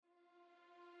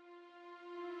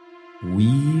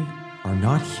We are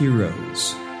not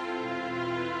heroes,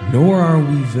 nor are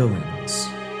we villains,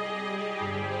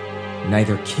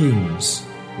 neither kings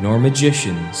nor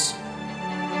magicians,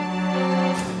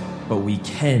 but we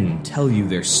can tell you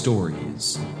their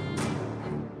stories.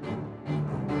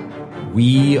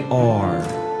 We are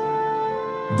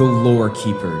the Lore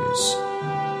Keepers,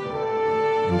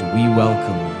 and we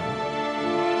welcome you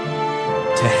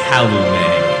to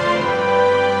Halume.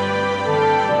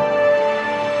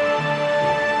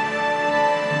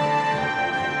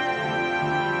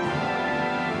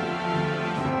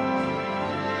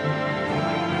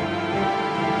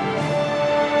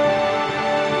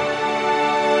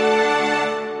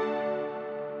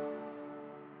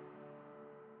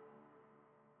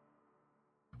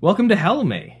 Welcome to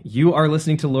Halume. You are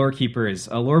listening to Lore Keepers,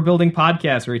 a lore-building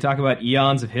podcast where we talk about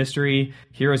eons of history,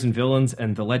 heroes and villains,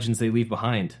 and the legends they leave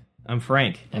behind. I'm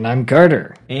Frank. And I'm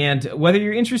Carter. And whether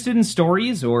you're interested in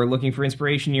stories or looking for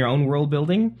inspiration in your own world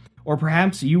building, or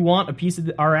perhaps you want a piece of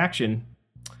our action...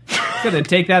 Gonna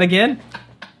take that again.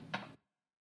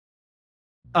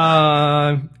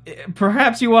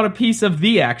 Perhaps you want a piece of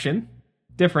the action.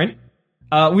 Different.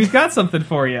 We've got something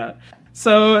for you.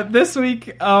 So this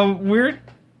week,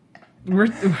 we're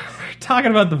talking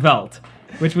about the Veld,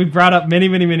 which we've brought up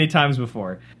many times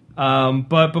before.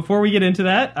 But before we get into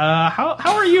that, how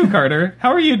are you, Carter?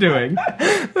 How are you doing?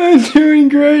 I'm doing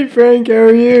great, Frank. How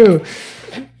are you?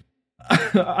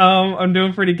 I'm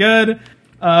doing pretty good.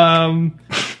 My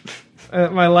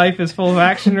life is full of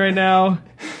action right now.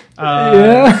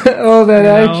 All that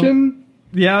action.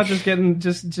 Yeah, just getting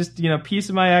piece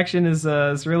of my action is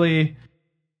really.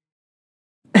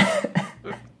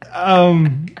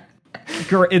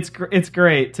 It's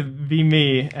great to be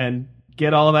me and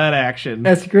get all that action.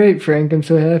 That's great, Frank. I'm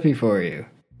so happy for you.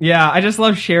 Yeah, I just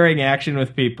love sharing action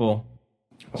with people.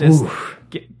 Just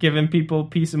giving people a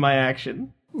piece of my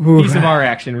action. Piece of our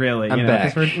action, really. I'm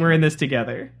back. 'Cause we're in this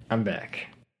together. I'm back.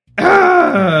 All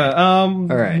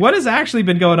right. What has actually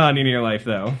been going on in your life,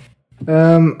 though?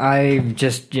 I've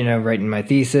just, writing my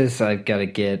thesis. I've got to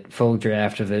get full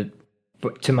draft of it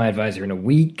to my advisor in a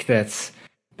week. That's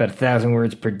about 1,000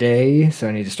 words per day, so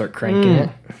I need to start cranking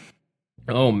it.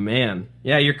 Oh man,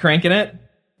 yeah, you're cranking it.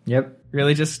 Yep.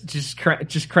 Really, just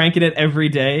cranking it every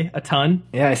day, a ton.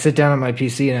 Yeah, I sit down on my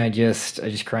PC and I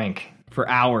just crank for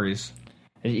hours.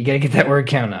 You gotta get that word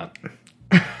count up.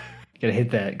 You gotta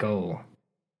hit that goal.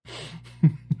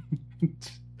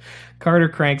 Carter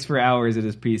cranks for hours at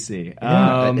his PC.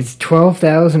 Yeah, it's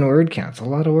 12,000 word counts. A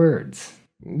lot of words.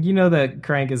 You know that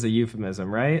crank is a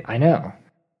euphemism, right? I know.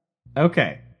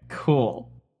 Okay, cool.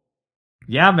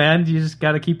 Yeah, man, you just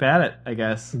got to keep at it, I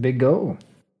guess. Big goal.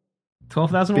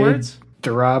 12,000 words?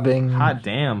 Throbbing. Hot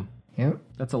damn. Yep.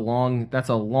 That's a long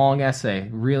essay.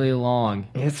 Really long.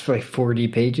 Yeah, it's like 40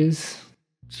 pages.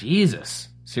 Jesus.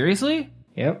 Seriously?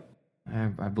 Yep.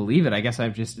 I believe it. I guess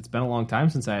it's been a long time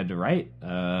since I had to write.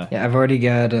 Yeah, I've already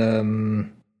got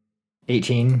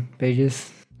 18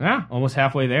 pages. Yeah, almost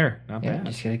halfway there. Not bad.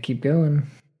 Just gotta keep going.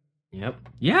 Yep.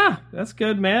 Yeah, that's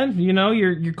good, man.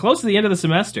 You're close to the end of the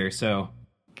semester, so.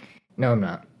 No, I'm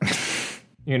not.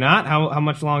 You're not? How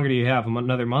much longer do you have?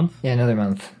 Another month? Yeah, another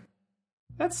month.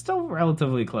 That's still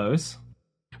relatively close.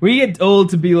 When you get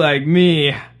old to be like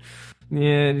me,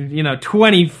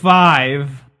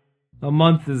 25, a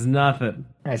month is nothing.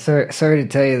 Sorry to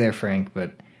tell you there, Frank,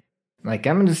 but I'm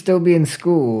gonna still be in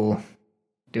school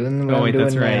doing what I'm doing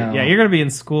that's right. now. Yeah, you're gonna be in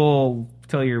school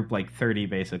till you're 30,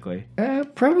 basically.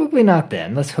 Probably not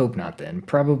then. Let's hope not then.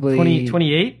 Probably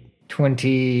 28?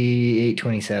 28,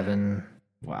 27.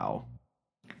 Wow.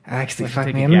 Actually,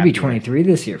 fuck me, I'm gonna be 23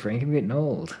 this year, Frank. I'm getting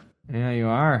old. Yeah, you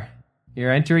are.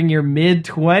 You're entering your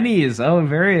mid-20s. Oh,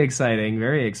 very exciting.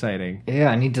 Very exciting. Yeah,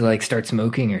 I need to start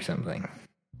smoking or something.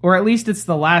 Or at least it's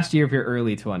the last year of your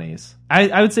early 20s.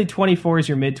 I would say 24 is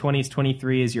your mid-20s,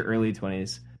 23 is your early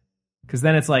 20s. Because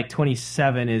then it's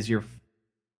 27 is your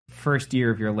first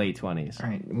year of your late 20s. All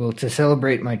right. Well, to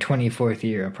celebrate my 24th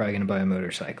year, I'm probably going to buy a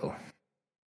motorcycle.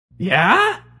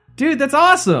 Yeah? Dude, that's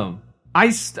awesome.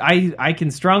 I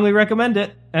can strongly recommend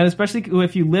it. And especially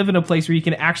if you live in a place where you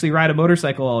can actually ride a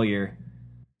motorcycle all year.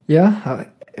 Yeah.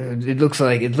 It looked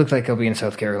like I'll be in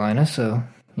South Carolina, so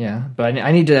yeah. But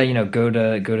I need to, go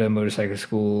to motorcycle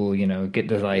school, get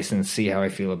the license, see how I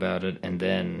feel about it, and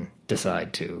then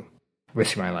decide to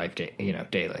risk my life,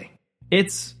 daily.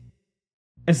 It's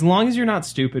as long as you're not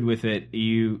stupid with it,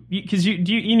 because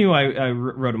you knew I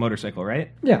rode a motorcycle,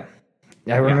 right? Yeah,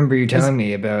 I remember you telling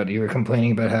me you were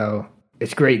complaining about how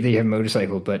it's great that you have a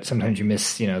motorcycle, but sometimes you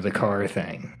miss, the car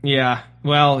thing. Yeah,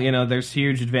 well, there's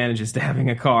huge advantages to having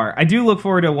a car. I do look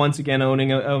forward to once again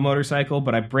owning a motorcycle,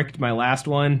 but I bricked my last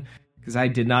one, because I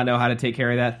did not know how to take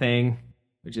care of that thing,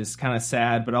 which is kind of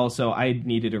sad, but also I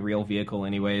needed a real vehicle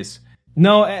anyways.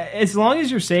 No, as long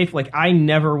as you're safe, like I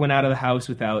never went out of the house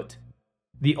without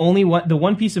the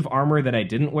one piece of armor that I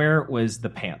didn't wear was the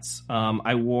pants.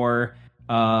 I wore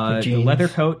the leather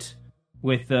coat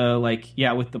with the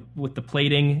with the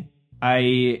plating.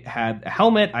 I had a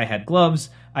helmet, I had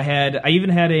gloves, I even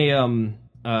had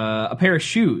a pair of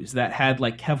shoes that had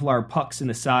like Kevlar pucks in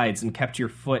the sides and kept your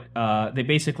foot they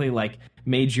basically like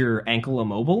made your ankle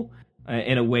immobile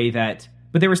in a way that,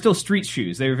 but they were still street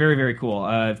shoes. They were very, very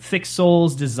cool. Thick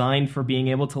soles designed for being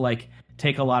able to like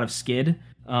take a lot of skid.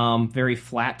 Very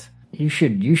flat. You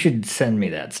should send me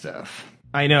that stuff.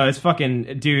 I know, it's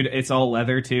fucking, dude, it's all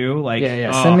leather too. Like,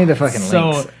 send me the fucking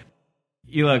links.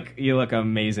 You look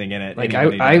amazing in it. Like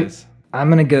I'm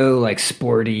gonna go like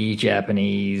sporty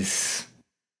Japanese.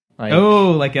 Like,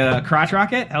 like a crotch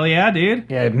rocket? Hell yeah, dude.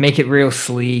 Yeah, make it real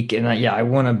sleek, and I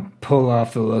want to pull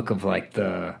off the look of like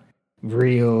the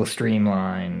real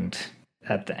streamlined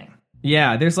that thing.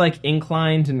 Yeah, there's like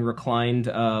inclined and reclined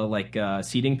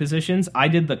seating positions. I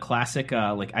did the classic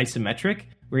like isometric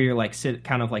where you're like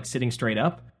sitting straight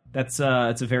up. That's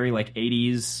it's a very like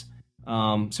 80s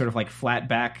sort of like flat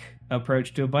back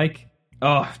approach to a bike.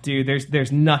 Oh, dude,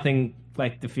 there's nothing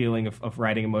like the feeling of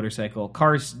riding a motorcycle.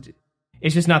 Cars,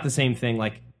 it's just not the same thing.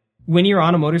 Like when you're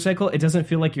on a motorcycle, it doesn't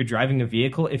feel like you're driving a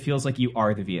vehicle. It feels like you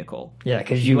are the vehicle. Yeah,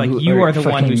 because you are the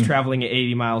one who's traveling at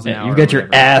 80 miles an hour. You've got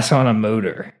your ass on a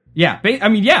motor. Yeah, I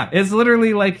mean, yeah, it's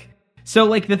literally like, so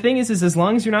like the thing is as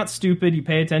long as you're not stupid, you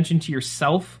pay attention to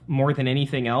yourself more than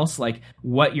anything else, like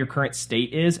what your current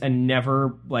state is, and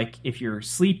never, like, if you're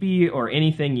sleepy or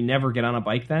anything, you never get on a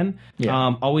bike then.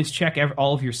 Yeah. Always check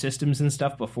all of your systems and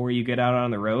stuff before you get out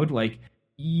on the road. Like,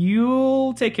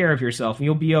 you'll take care of yourself and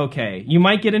you'll be okay. You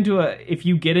might if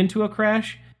you get into a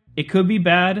crash, it could be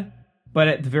bad, but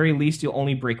at the very least, you'll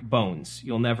only break bones.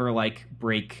 You'll never, like,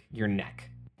 break your neck.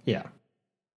 Yeah.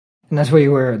 And that's why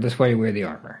you wear the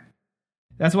armor.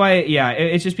 That's why, yeah,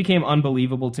 it just became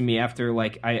unbelievable to me after,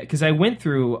 like, because I went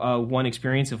through one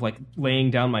experience of, like,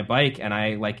 laying down my bike, and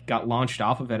I, like, got launched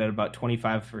off of it at about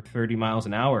 25 or 30 miles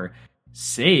an hour,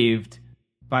 saved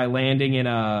by landing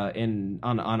on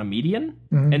a median.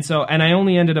 Mm-hmm. And I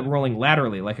only ended up rolling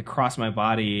laterally, like, across my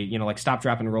body, you know, like, stop,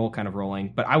 drop, and roll kind of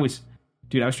rolling. But I was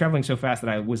traveling so fast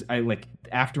that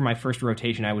after my first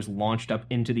rotation, I was launched up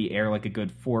into the air like a good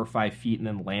 4 or 5 feet and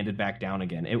then landed back down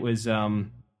again. It was,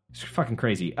 it's fucking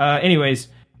crazy. Anyways,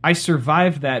 I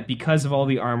survived that because of all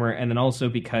the armor, and then also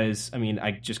because, I mean,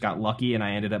 I just got lucky and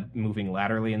I ended up moving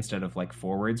laterally instead of like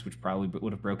forwards, which probably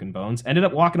would have broken bones. Ended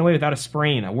up walking away without a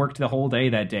sprain. I worked the whole day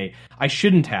that day. I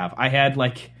shouldn't have. I had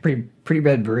like pretty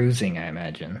bad bruising, I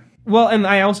imagine. Well, and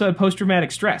I also had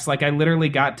post-traumatic stress. Like, I literally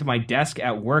got to my desk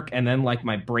at work, and then, like,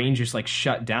 my brain just, like,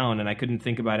 shut down, and I couldn't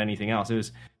think about anything else. It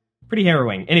was pretty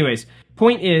harrowing. Anyways,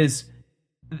 point is,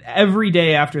 every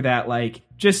day after that, like,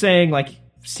 just saying, like,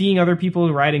 seeing other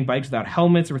people riding bikes without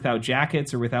helmets or without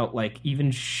jackets or without, like,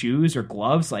 even shoes or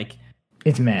gloves, like...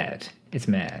 It's mad.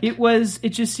 It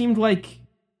just seemed like...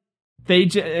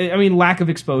 lack of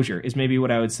exposure is maybe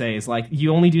what I would say, is like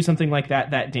you only do something like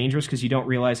that dangerous because you don't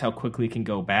realize how quickly it can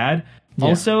go bad. Yeah.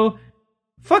 Also,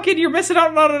 fucking, you're missing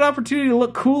out on an opportunity to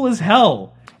look cool as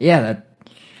hell. Yeah,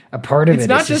 a part of it's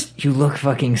not just you look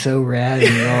fucking so rad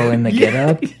and you're all in the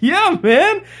getup. Yeah,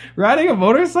 man, riding a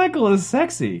motorcycle is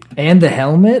sexy. And the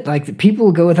helmet, like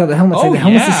people go without the helmet. Like, the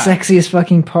helmet's the sexiest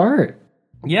fucking part.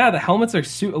 Yeah, the helmets are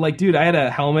like, dude, I had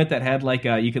a helmet that had like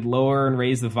you could lower and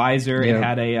raise the visor. Yep. It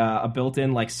had a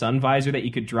built-in like sun visor that you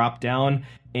could drop down,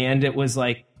 and it was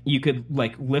like you could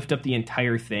like lift up the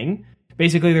entire thing.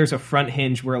 Basically, there's a front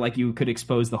hinge where like you could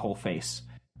expose the whole face.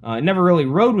 I never really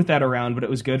rode with that around, but it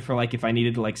was good for like if I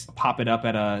needed to like pop it up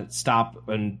at a stop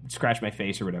and scratch my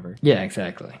face or whatever. Yeah,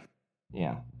 exactly.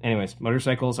 Yeah. Anyways,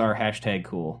 motorcycles are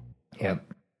 #cool.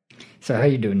 Yep. So how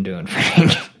you doing,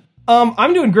 Frank?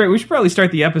 I'm doing great. We should probably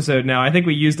start the episode now. I think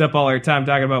we used up all our time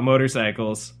talking about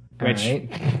motorcycles, which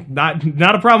not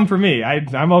a problem for me.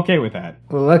 I'm okay with that.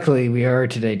 Well, luckily we are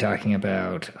today talking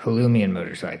about Hallumian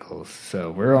motorcycles,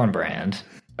 so we're on brand.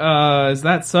 Is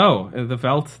that so? The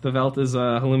Velt is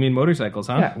Hallumian motorcycles,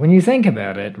 huh? Yeah. When you think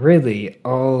about it, really,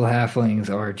 all halflings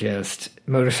are just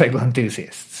motorcycle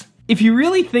enthusiasts. If you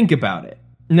really think about it,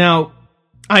 now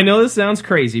I know this sounds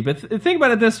crazy, but think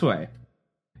about it this way.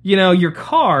 You know, your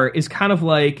car is kind of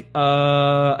like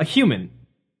a human,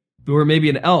 or maybe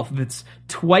an elf that's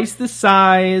twice the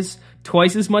size,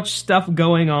 twice as much stuff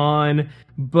going on,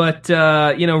 but,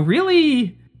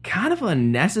 really kind of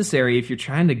unnecessary if you're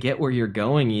trying to get where you're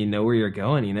going, you know where you're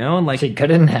going, you know? And like, so you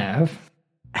couldn't have.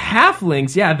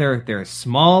 Halflings, yeah, they're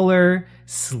smaller,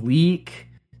 sleek,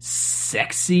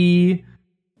 sexy.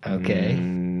 Okay.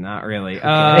 Not really.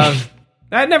 Okay.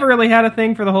 I never really had a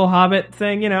thing for the whole Hobbit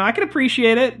thing. I can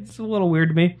appreciate it. It's a little weird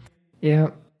to me.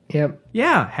 Yep.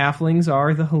 Yeah, halflings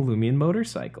are the Hallumian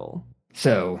motorcycle.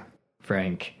 So,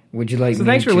 Frank, would you like So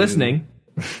thanks for listening.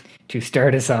 To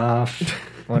start us off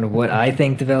on what I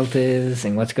think the Velt is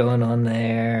and what's going on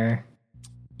there?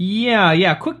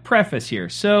 Yeah. Quick preface here.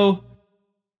 So,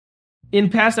 in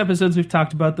past episodes, we've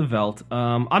talked about the Velt.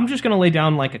 I'm just going to lay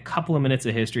down like a couple of minutes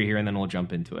of history here, and then we'll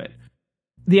jump into it.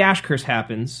 The Ash Curse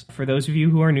happens. For those of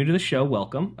you who are new to the show,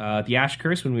 welcome. The Ash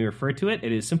Curse, when we refer to it,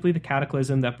 it is simply the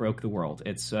cataclysm that broke the world.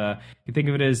 It's you can think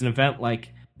of it as an event like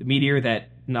the meteor that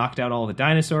knocked out all the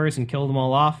dinosaurs and killed them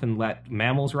all off and let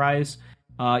mammals rise.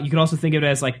 You can also think of it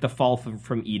as like the fall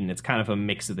from Eden. It's kind of a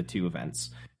mix of the two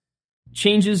events.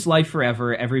 Changes life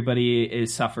forever. Everybody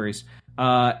suffers.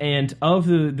 And of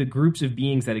the groups of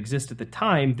beings that exist at the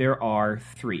time, there are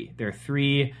three. There are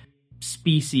three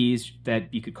species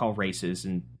that you could call races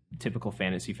in typical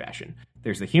fantasy fashion.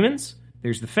 There's the humans,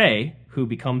 there's the Fae, who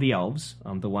become the elves,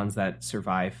 the ones that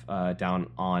survive down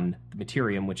on the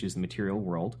Materium, which is the material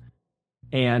world.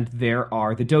 And there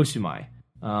are the Dosumai.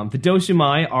 The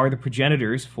Dosumai are the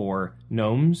progenitors for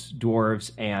gnomes,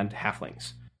 dwarves, and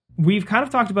halflings. We've kind of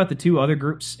talked about the two other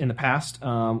groups in the past.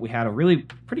 We had a really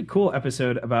pretty cool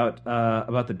episode about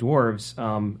the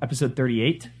dwarves, episode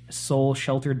 38, Soul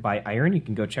Sheltered by Iron. You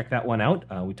can go check that one out.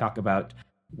 We talk about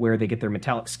where they get their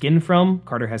metallic skin from.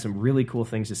 Carter has some really cool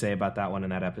things to say about that one in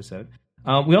that episode.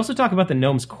 We also talk about the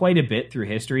gnomes quite a bit through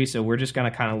history, so we're just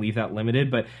going to kind of leave that limited.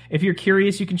 But if you're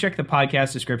curious, you can check the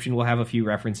podcast description. We'll have a few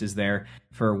references there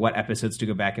for what episodes to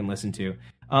go back and listen to.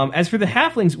 As for the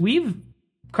halflings,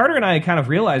 Carter and I kind of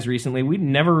realized recently we'd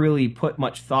never really put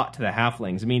much thought to the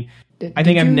halflings. I mean, I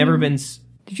think I've never been...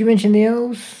 Did you mention the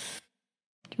elves?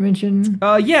 Did you mention...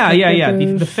 Yeah.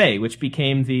 The Fae, which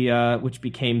became the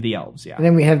elves, yeah. And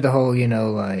then we have the whole,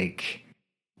 aeons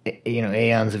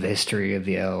of history of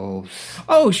the elves.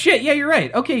 Oh, shit, yeah, you're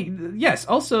right. Okay, yes.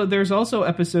 Also, there's also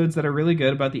episodes that are really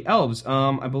good about the elves.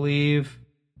 I believe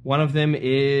one of them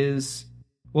is...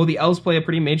 Well, the elves play a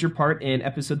pretty major part in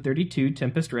episode 32,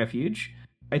 Tempest Refuge.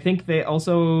 I think they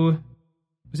also...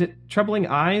 Was it Troubling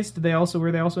Eyes?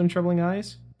 Were they also in Troubling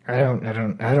Eyes? I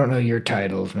don't know your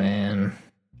titles, man.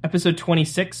 Episode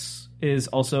 26 is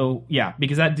also... Yeah,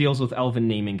 because that deals with elven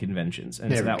naming conventions,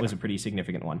 and so that was a pretty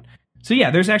significant one. So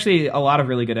yeah, there's actually a lot of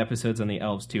really good episodes on the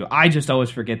elves, too. I just always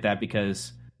forget that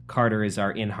because Carter is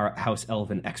our in-house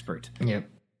elven expert. Yep.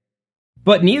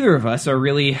 But neither of us are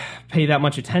really pay that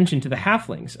much attention to the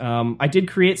halflings. I did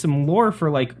create some lore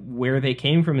for like where they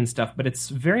came from and stuff, but it's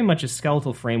very much a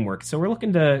skeletal framework. So we're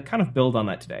looking to kind of build on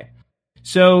that today.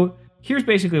 So here's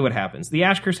basically what happens. The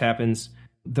Ash Curse happens.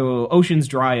 The oceans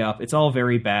dry up. It's all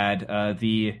very bad.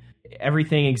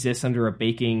 Everything exists under a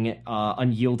baking,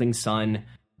 unyielding sun.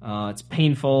 It's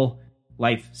painful.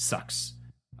 Life sucks.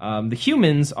 The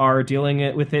humans are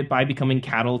dealing with it by becoming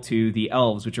cattle to the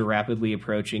elves, which are rapidly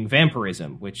approaching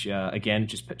vampirism, which, again,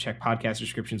 just check podcast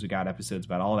descriptions. We got episodes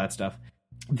about all that stuff.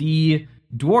 The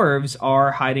dwarves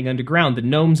are hiding underground. The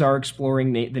gnomes are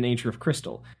exploring the nature of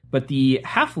crystal. But the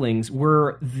halflings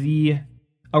were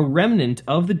a remnant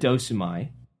of the Dosumai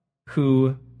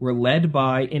who were led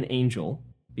by an angel,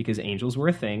 because angels were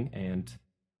a thing, and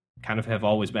kind of have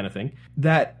always been a thing,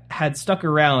 that had stuck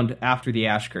around after the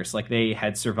Ash Curse, like they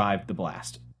had survived the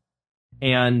blast.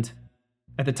 And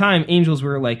at the time, angels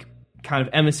were like kind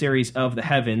of emissaries of the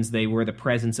heavens. They were the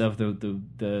presence of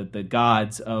the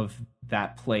gods of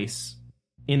that place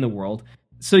in the world.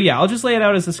 So yeah, I'll just lay it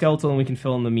out as a skeletal and we can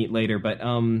fill in the meat later. But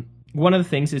one of the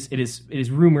things is it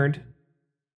is rumored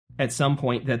at some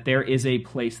point that there is a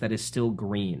place that is still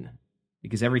green,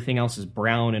 because everything else is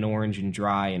brown and orange and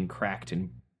dry and cracked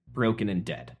and broken and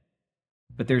dead.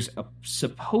 But there's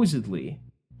supposedly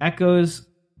echoes,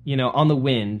 on the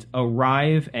wind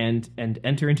arrive and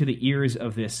enter into the ears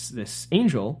of this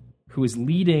angel who is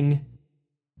leading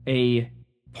a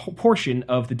portion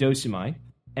of the Dosumai.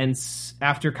 And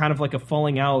after kind of like a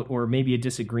falling out or maybe a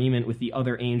disagreement with the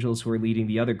other angels who are leading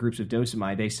the other groups of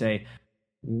Dosumai, they say,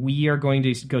 we are going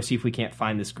to go see if we can't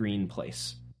find this green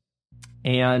place.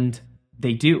 And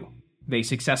they do. They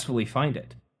successfully find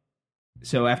it.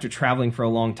 So after traveling for a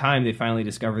long time, they finally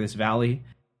discover this valley.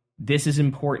 This is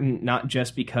important not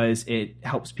just because it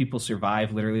helps people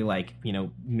survive, literally like,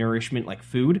 nourishment, like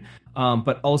food,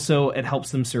 but also it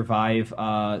helps them survive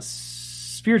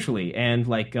spiritually and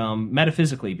like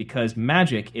metaphysically, because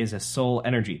magic is a soul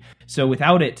energy. So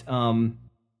without it,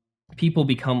 people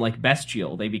become like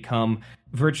bestial. They become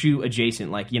virtue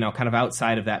adjacent, like, kind of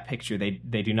outside of that picture. They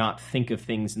do not think of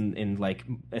things in like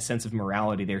a sense of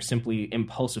morality. They're simply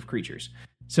impulsive creatures.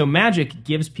 So magic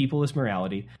gives people this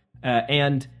morality,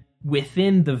 and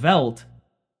within the Veld,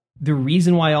 the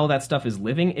reason why all that stuff is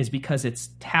living is because it's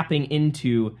tapping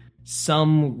into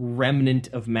some remnant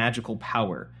of magical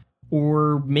power.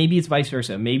 Or maybe it's vice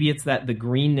versa. Maybe it's that the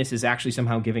greenness is actually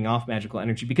somehow giving off magical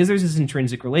energy, because there's this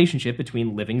intrinsic relationship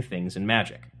between living things and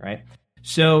magic, right?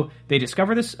 So they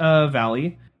discover this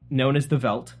valley known as the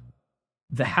Veld.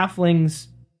 The halflings,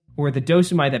 or the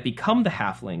Dosumai that become the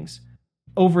halflings,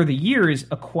 over the years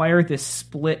acquire this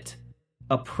split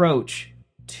approach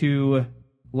to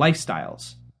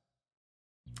lifestyles.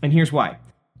 And here's why.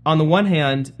 On the one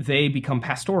hand, they become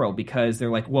pastoral because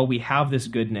they're like, well, we have this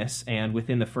goodness, and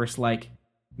within the first, like,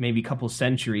 maybe couple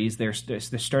centuries, they're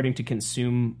starting to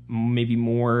consume maybe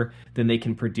more than they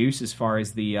can produce as far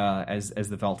as the as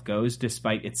the Veld goes,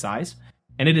 despite its size.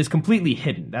 And it is completely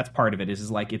hidden. That's part of it.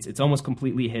 Is like it's almost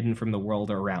completely hidden from the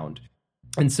world around.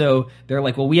 And so they're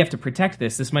like, well, we have to protect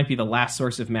this. This might be the last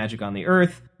source of magic on the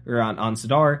Earth, or on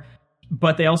Sidar,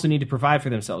 but they also need to provide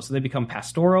for themselves. So they become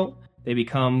pastoral. They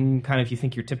become kind of, if you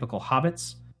think, your typical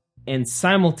hobbits, and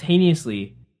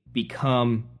simultaneously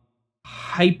become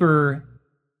hyper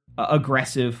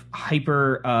aggressive,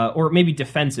 hyper or maybe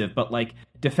defensive, but like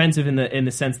defensive in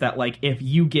the sense that, like, if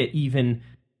you get even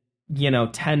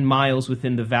 10 miles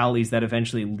within the valleys that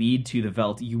eventually lead to the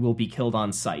Veld, you will be killed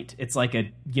on sight. It's like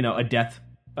a death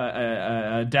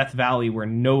valley where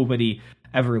nobody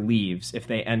ever leaves if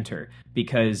they enter,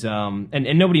 because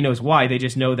and nobody knows why. They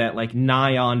just know that, like,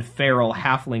 nigh on feral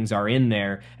halflings are in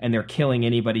there, and they're killing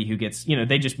anybody who gets,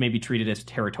 they just maybe treat it as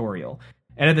territorial.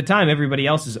 And at the time, everybody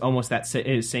else is almost that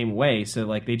same way, so,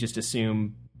 like, they just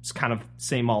assume it's kind of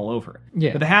same all over.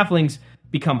 Yeah. But the halflings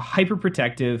become hyper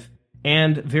protective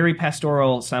and very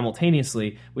pastoral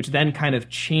simultaneously, which then kind of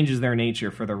changes their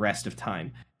nature for the rest of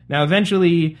time. Now,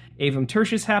 eventually, Avum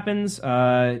Tertius happens.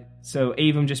 So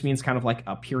Avum just means kind of like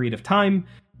a period of time.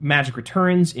 Magic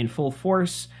returns in full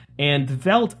force. And the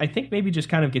Veld, I think, maybe just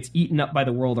kind of gets eaten up by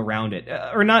the world around it.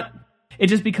 Or not, it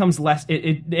just becomes less,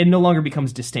 it no longer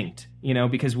becomes distinct,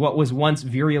 because what was once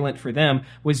virulent for them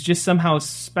was just somehow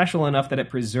special enough that it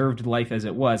preserved life as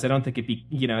it was. I don't think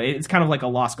it's kind of like a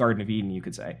lost Garden of Eden, you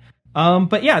could say.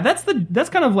 But yeah, that's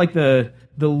kind of like the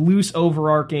loose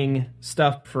overarching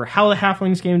stuff for how the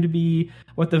halflings came to be,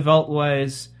 what the Veld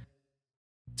was.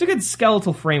 It's a good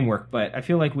skeletal framework, but I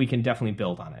feel like we can definitely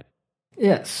build on it.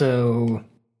 Yeah, so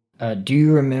do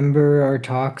you remember our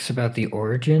talks about the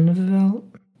origin of the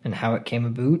Veld and how it came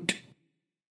about?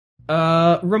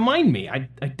 Remind me.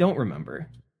 I don't remember.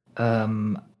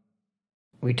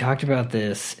 We talked about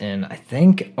this in, I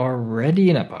think, already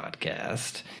in a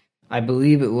podcast. I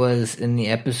believe it was in the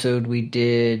episode we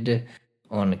did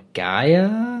on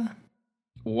Gaia.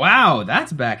 Wow,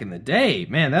 that's back in the day.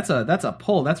 Man, that's a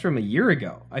poll. That's from a year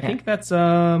ago. I think that's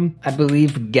I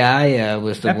believe Gaia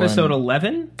was the episode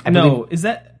 11? No, is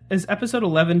episode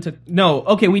 11 to... No,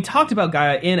 okay, we talked about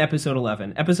Gaia in episode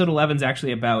 11. Episode 11 is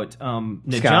actually about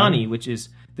Najani, which is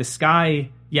the sky,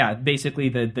 basically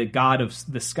the god of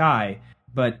the sky.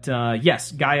 But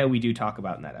yes, Gaia we do talk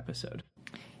about in that episode.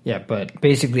 Yeah, but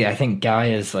basically I think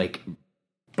Gaia's, like,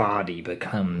 body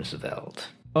becomes Veld.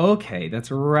 Okay,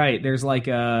 that's right. There's like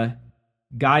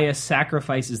Gaia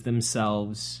sacrifices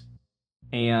themselves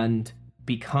and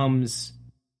becomes,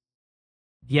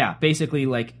 basically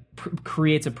like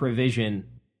creates a provision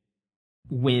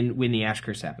when the Ash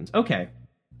Curse happens. Okay,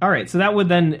 all right. So that would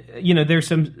then,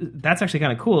 there's that's actually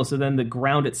kind of cool. So then the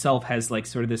ground itself has like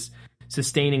sort of this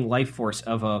sustaining life force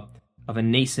of a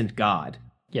nascent god.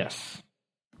 Yes.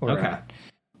 Or a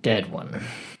dead one.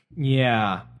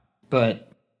 Yeah, but.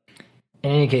 In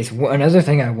any case, another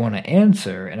thing I want to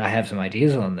answer, and I have some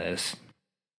ideas on this,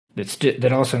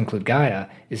 that also include Gaia,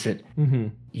 is that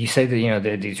you say that,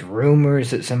 there are these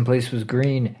rumors that someplace was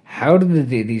green. How did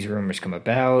these rumors come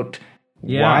about?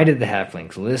 Yeah. Why did the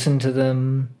halflings listen to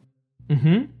them?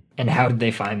 Mm-hmm. And how did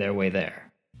they find their way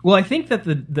there? Well, I think that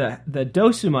the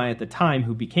Dosumai at the time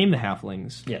who became the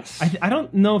halflings, yes, I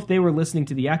don't know if they were listening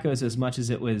to the echoes as much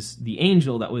as it was the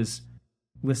angel that was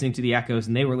listening to the echoes,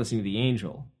 and they were listening to the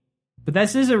angel. But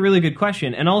this is a really good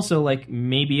question. And also, like,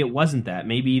 maybe it wasn't that.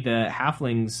 Maybe the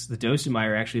halflings, the Dosumai,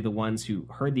 are actually the ones who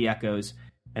heard the echoes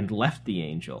and left the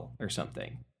angel or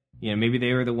something. Maybe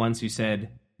they were the ones who said...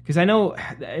 Because I know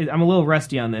I'm a little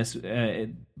rusty on this,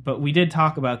 but we did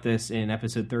talk about this in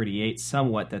episode 38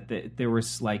 somewhat, that there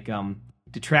was, like,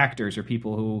 detractors or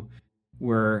people who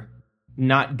were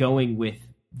not going with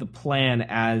the plan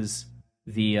as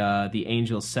the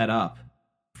angel set up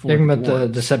Talking about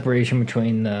dwarves. the separation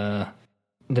between the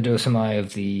Dosumai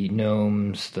of the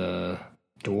gnomes, the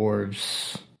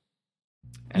dwarves.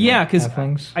 And Yeah, because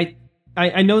halflings.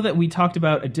 I know that we talked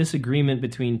about a disagreement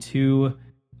between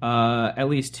at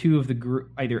least two of the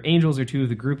either angels or two of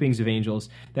the groupings of angels,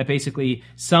 that basically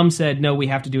some said no, we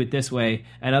have to do it this way,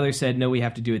 and others said no, we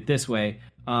have to do it this way,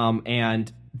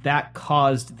 and that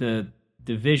caused the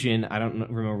division. I don't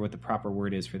remember what the proper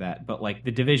word is for that, but like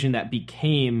the division that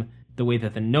became the way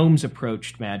that the gnomes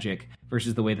approached magic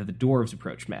versus the way that the dwarves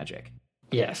approached magic.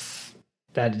 Yes,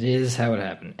 that is how it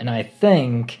happened. And I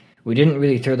think we didn't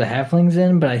really throw the halflings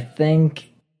in, but I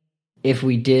think if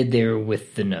we did, they were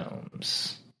with the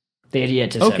gnomes. They had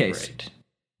yet to separate.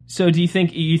 So do you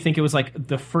think it was like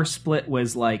the first split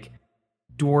was like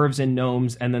dwarves and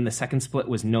gnomes, and then the second split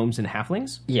was gnomes and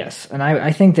halflings? Yes, and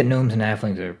I think that gnomes and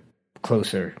halflings are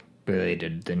closer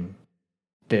related than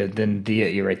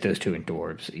you're right, those two and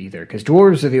dwarves either, because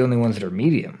dwarves are the only ones that are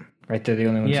medium, right? They're the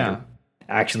only ones that are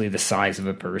actually the size of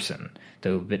a person,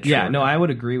 though a bit shorter. Yeah, no, I would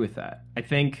agree with that. I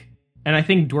think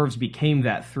dwarves became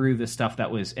that through the stuff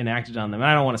that was enacted on them. And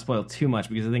I don't want to spoil too much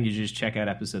because I think you should just check out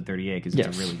episode 38 because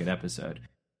it's a really good episode.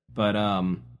 But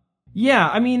yeah,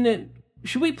 I mean,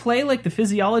 should we play like the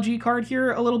physiology card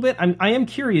here a little bit? I am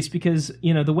curious because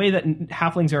the way that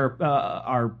halflings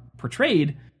are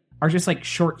portrayed are just like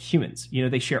short humans.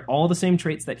 They share all the same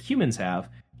traits that humans have.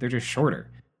 They're just shorter.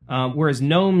 Whereas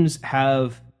gnomes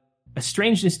have a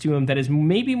strangeness to them that is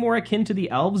maybe more akin to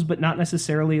the elves, but not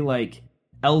necessarily like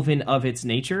elven of its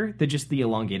nature. They're just the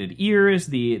elongated ears,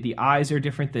 the eyes are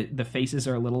different, the faces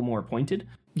are a little more pointed.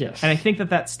 Yes. And I think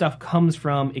that stuff comes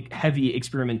from heavy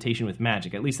experimentation with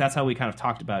magic. At least that's how we kind of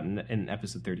talked about in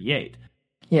episode 38.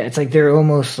 Yeah, it's like they're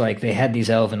almost like they had these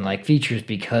elven-like features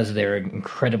because of their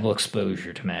incredible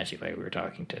exposure to magic, like we were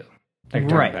talking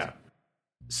about.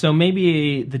 So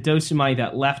maybe the Dosumai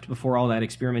that left before all that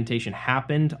experimentation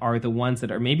happened are the ones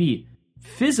that are maybe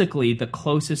physically the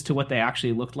closest to what they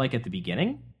actually looked like at the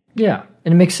beginning. Yeah,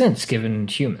 and it makes sense given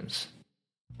humans.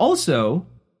 Also,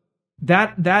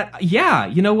 yeah,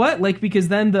 you know what? Like, because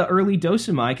then the early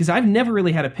Dosumai, because I've never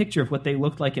really had a picture of what they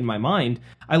looked like in my mind.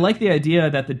 I like the idea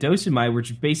that the Dosumai were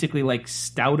just basically like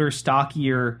stouter,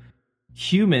 stockier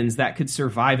humans that could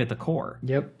survive at the core.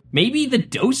 Yep. Maybe the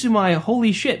Dosumai,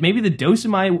 holy shit, maybe the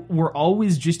Dosumai were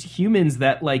always just humans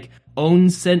that like Own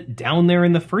sent down there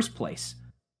in the first place.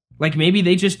 Like maybe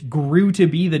they just grew to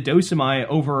be the Dosumai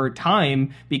over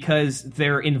time because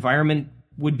their environment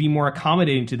would be more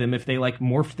accommodating to them if they like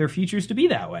morphed their features to be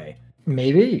that way.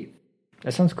 Maybe.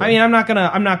 That sounds cool. I mean, I'm not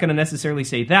gonna necessarily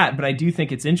say that, but I do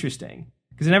think it's interesting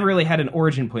because I never really had an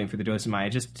origin point for the Dosumai. I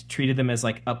just treated them as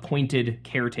like appointed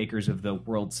caretakers of the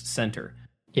world's center.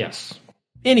 Yes.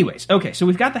 Anyways, okay, so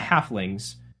we've got the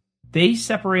halflings. They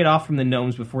separate off from the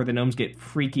gnomes before the gnomes get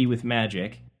freaky with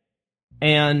magic.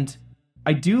 And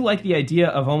I do like the idea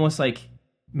of almost like,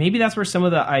 maybe that's where some of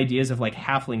the ideas of like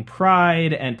halfling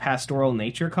pride and pastoral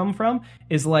nature come from,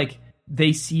 is like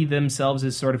they see themselves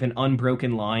as sort of an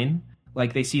unbroken line.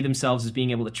 Like they see themselves as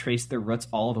being able to trace their roots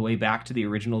all the way back to the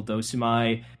original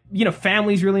Dosumai.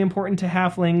 Family's really important to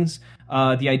halflings.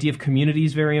 The idea of community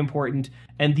is very important.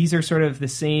 And these are sort of the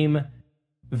same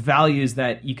values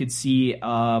that you could see,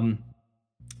 a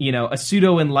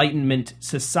pseudo-enlightenment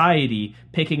society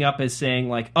picking up as saying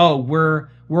like, oh, we're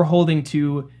holding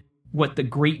to what the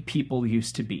great people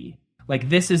used to be. Like,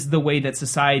 this is the way that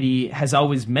society has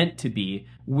always meant to be.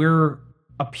 We're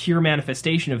a pure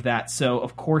manifestation of that, so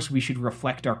of course we should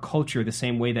reflect our culture the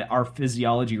same way that our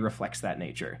physiology reflects that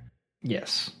nature.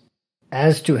 Yes.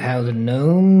 As to how the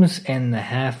gnomes and the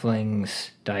halflings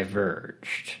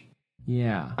diverged.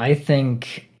 Yeah. I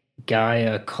think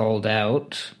Gaia called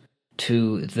out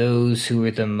to those who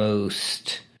were the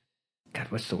most... God,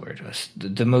 what's the word?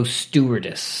 The most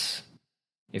stewardess,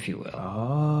 if you will.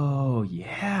 Oh,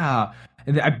 yeah.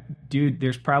 Dude,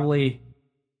 there's probably...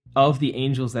 Of the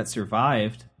angels that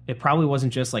survived, it probably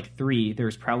wasn't just like 3.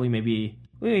 There's probably maybe...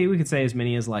 We could say as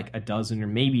many as like a dozen or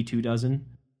maybe 2 dozen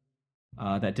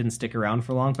that didn't stick around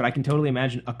for long. But I can totally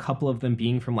imagine a couple of them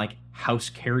being from like house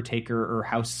caretaker or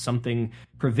house something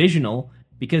provisional,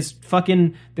 because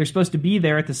fucking they're supposed to be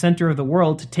there at the center of the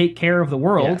world to take care of the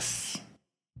world. Yes.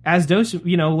 As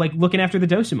like looking after the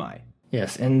Dosumai.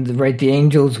 Yes, and the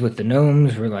angels with the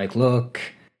gnomes were like, look,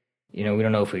 we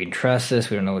don't know if we can trust this.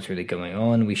 We don't know what's really going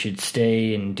on. We should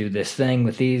stay and do this thing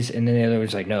with these. And then the other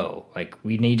was like, no, like,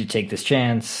 we need to take this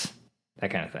chance.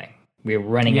 That kind of thing. We're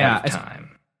running out of time.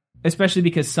 Especially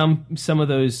because some of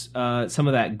those, some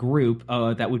of that group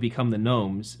that would become the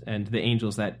gnomes and the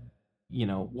angels that,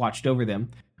 watched over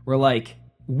them were like,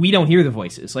 we don't hear the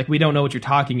voices. Like, we don't know what you're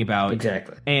talking about.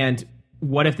 Exactly. And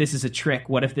what if this is a trick?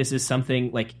 What if this is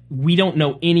something like we don't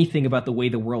know anything about the way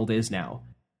the world is now?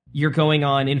 You're going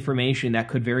on information that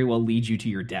could very well lead you to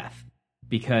your death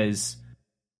because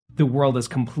the world has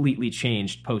completely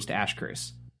changed post Ash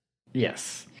Curse.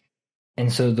 Yes.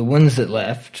 And so the ones that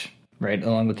left, right,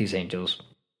 along with these angels,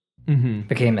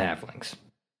 became the halflings.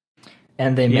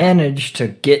 And they managed to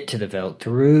get to the Veld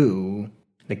through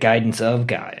the guidance of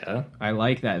Gaia. I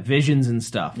like that. Visions and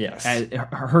stuff. Yes.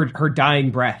 Her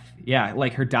dying breath. Yeah,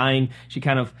 like her dying, she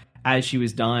kind of, as she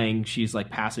was dying, she's like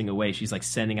passing away. She's like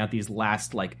sending out these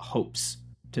last like hopes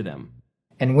to them.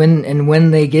 And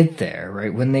when they get there,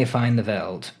 right, when they find the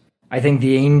Veld, I think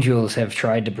the angels have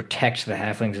tried to protect the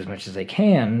halflings as much as they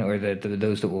can, or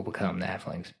those that will become the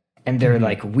halflings. And they're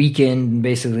like weakened.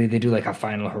 Basically, they do like a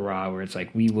final hurrah where it's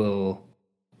like, we will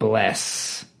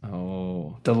bless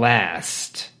the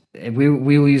last. We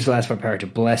will use the last of our power to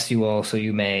bless you all so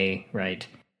you may, right,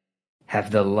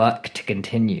 have the luck to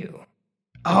continue.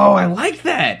 Oh, I like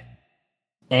that.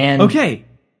 And okay,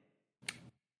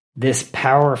 this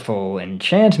powerful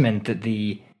enchantment that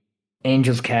the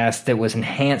angels cast that was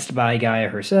enhanced by Gaia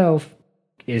herself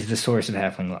is the source of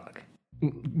halfling luck.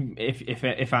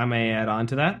 If I may add on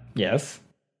to that. Yes.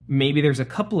 Maybe there's a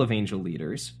couple of angel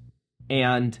leaders,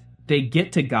 and they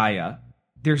get to Gaia.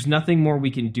 There's nothing more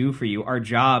we can do for you. Our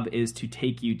job is to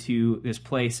take you to this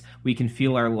place. We can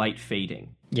feel our light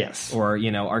fading. Yes. Or,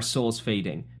 our souls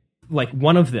fading. Like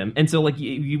one of them. And so like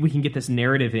we can get this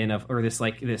narrative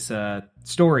this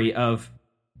story of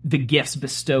the gifts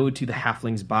bestowed to the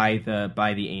halflings by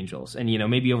the angels. And,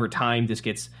 maybe over time this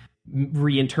gets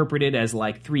reinterpreted as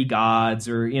like 3 gods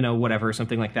or, whatever,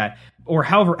 something like that. Or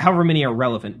however many are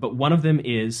relevant. But one of them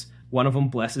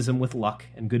blesses them with luck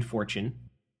and good fortune.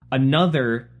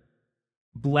 Another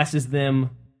blesses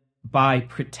them by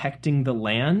protecting the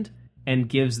land and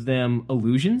gives them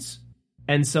illusions.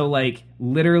 And so, like,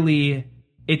 literally,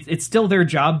 it's still their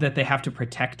job that they have to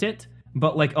protect it.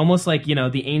 But, like, almost like,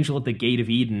 the angel at the Gate of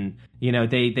Eden,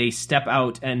 they step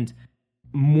out and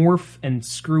morph and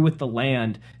screw with the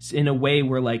land in a way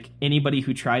where, like, anybody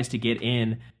who tries to get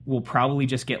in will probably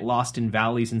just get lost in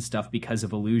valleys and stuff because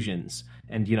of illusions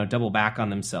and, double back on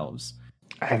themselves.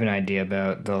 I have an idea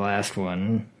about the last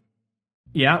one.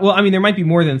 Yeah, well, I mean, there might be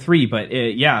more than 3, but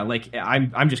like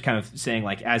I'm just kind of saying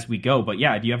like as we go. But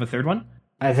yeah, do you have a third one?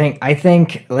 I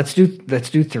think let's do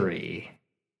 3,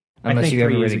 unless you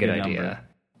have a really good idea. Number.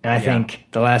 And I think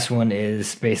the last one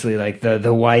is basically like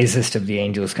the wisest of the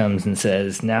angels comes and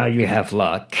says, "Now you have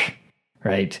luck,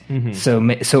 right?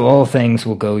 Mm-hmm. So all things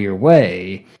will go your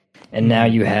way, and now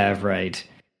you have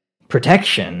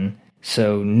protection,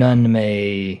 so none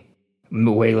may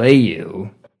waylay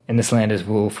you." And this land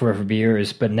will forever be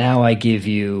yours. But now I give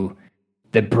you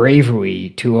the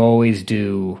bravery to always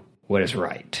do what is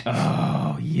right.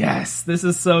 Oh, yes. This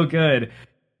is so good.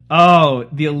 Oh,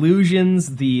 the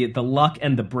illusions, the luck,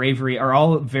 and the bravery are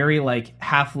all very, like,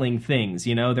 halfling things,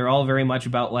 They're all very much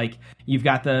about, like, you've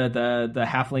got the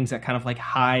halflings that kind of, like,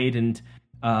 hide and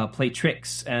play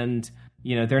tricks. And,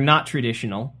 they're not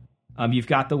traditional. You've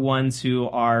got the ones who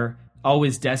are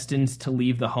always destined to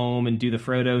leave the home and do the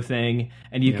Frodo thing,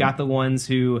 and you've got the ones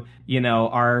who,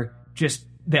 are just,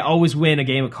 they always win a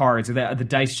game of cards, or the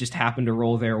dice just happen to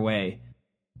roll their way.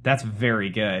 That's very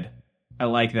good. I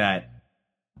like that.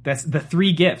 That's the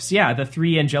 3 gifts. Yeah, the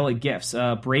 3 angelic gifts.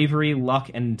 Bravery, luck,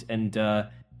 and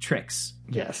tricks.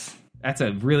 Yes. That's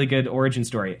a really good origin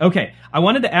story. Okay, I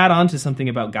wanted to add on to something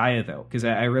about Gaia, though, because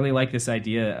I really like this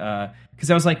idea,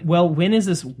 because I was like, well, when is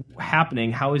this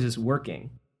happening? How is this working?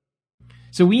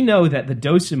 So we know that the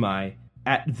Dosumai,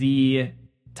 at the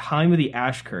time of the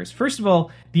Ash Curse, first of all,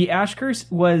 the Ash Curse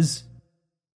was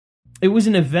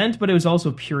an event, but it was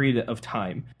also a period of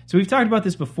time. So we've talked about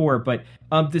this before, but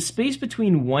the space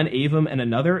between one Avum and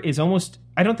another is almost,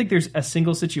 I don't think there's a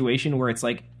single situation where it's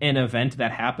like an event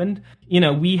that happened.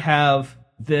 We have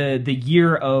the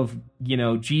year of,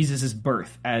 Jesus's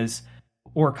birth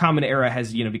or Common Era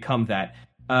has, become that,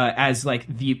 as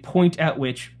like the point at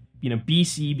which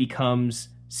BC becomes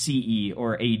CE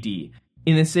or AD.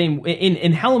 In the same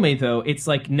in Helome, though, it's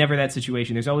like never that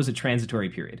situation. There's always a transitory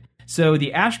period. So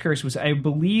the Ash Curse was, I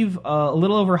believe, a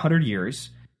little over 100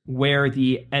 years,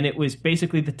 and it was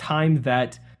basically the time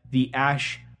that the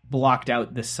ash blocked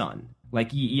out the sun.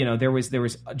 Like there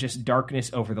was just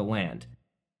darkness over the land.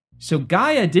 So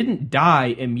Gaia didn't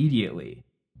die immediately.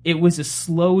 It was a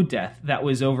slow death that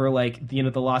was over, like, the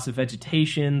loss of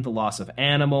vegetation, the loss of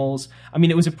animals. I mean,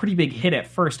 it was a pretty big hit at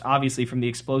first, obviously, from the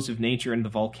explosive nature and the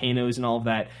volcanoes and all of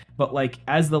that. But, like,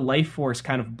 as the life force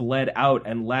kind of bled out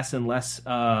and less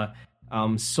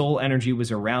soul energy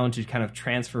was around to kind of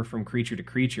transfer from creature to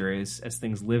creature as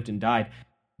things lived and died,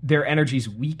 their energies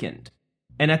weakened.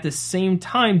 And at the same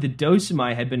time, the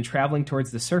Dosumai had been traveling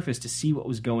towards the surface to see what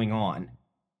was going on.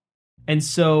 And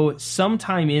so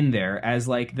sometime in there, as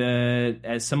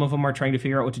some of them are trying to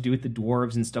figure out what to do with the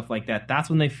dwarves and stuff like that, that's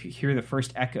when they hear the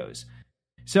first echoes.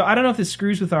 So I don't know if this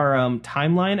screws with our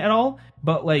timeline at all,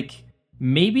 but like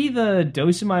maybe the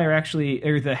Dosumai are actually,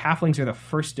 or the halflings are the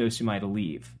first Dosumai to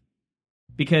leave.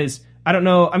 Because I don't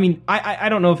know, I mean, I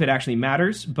don't know if it actually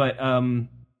matters, but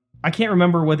I can't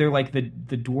remember whether like the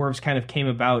dwarves kind of came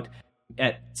about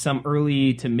at some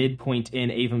early to midpoint in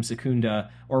Avum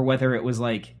Secunda, or whether it was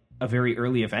like a very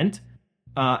early event.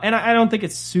 And I don't think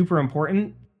it's super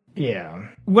important. Yeah.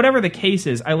 Whatever the case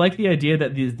is, I like the idea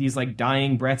that these like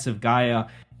dying breaths of Gaia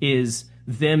is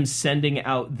them sending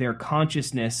out their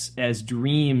consciousness as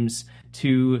dreams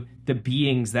to the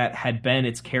beings that had been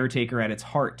its caretaker at its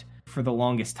heart for the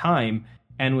longest time,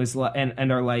 and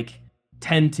are like,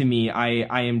 tend to me,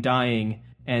 I am dying,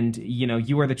 and you know,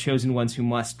 you are the chosen ones who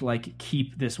must like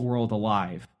keep this world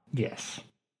alive. Yes.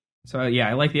 So yeah,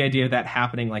 I like the idea of that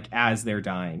happening like as they're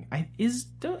dying. Is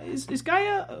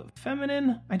Gaia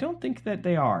feminine? I don't think that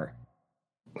they are.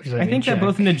 I think that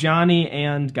both Najani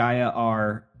and Gaia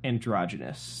are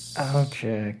androgynous. I'll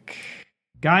check.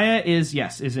 Gaia is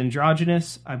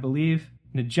androgynous, I believe.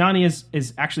 Najani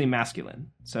is actually masculine.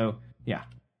 So yeah.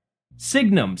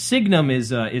 Signum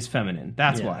is feminine.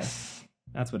 That's why.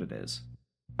 That's what it is.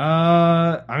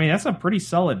 I mean, that's a pretty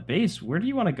solid base. Where do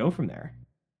you want to go from there?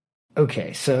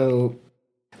 Okay, so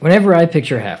whenever I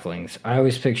picture halflings, I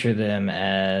always picture them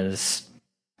as,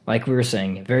 like we were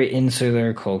saying, very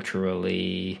insular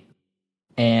culturally,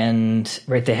 and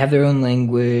right, they have their own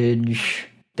language.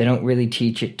 They don't really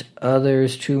teach it to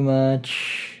others too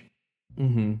much,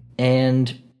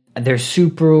 and they're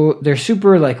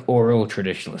super like oral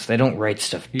traditionalists. They don't write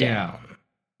stuff down.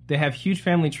 They have huge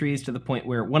family trees to the point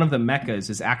where one of the mechas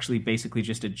is actually basically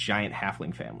just a giant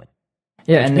halfling family.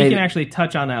 Yeah, and we can actually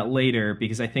touch on that later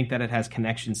because I think that it has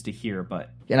connections to here.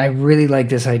 And I really like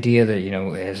this idea that, you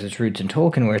know, it has its roots in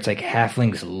Tolkien, where it's like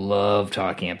halflings love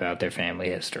talking about their family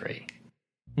history.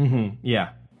 Yeah,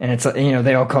 and it's, you know,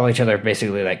 they all call each other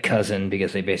basically like cousin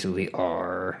because they basically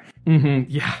are.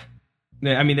 Yeah,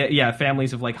 I mean,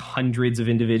 families of like hundreds of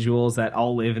individuals that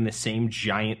all live in the same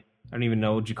giant. I don't even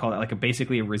know what you call that. Like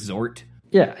basically a resort.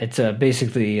 Yeah, it's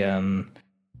basically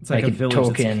it's like a village.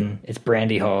 Tolkien. It's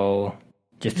Brandy Hall.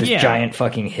 Just this giant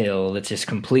fucking hill that's just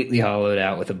completely hollowed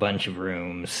out with a bunch of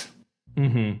rooms.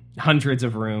 Hundreds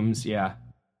of rooms, yeah.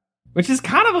 Which is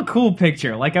kind of a cool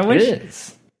picture. Like, I wish... It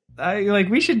is.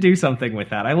 We should do something with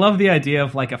that. I love the idea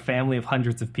of, like, a family of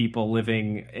hundreds of people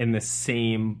living in the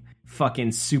same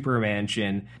fucking super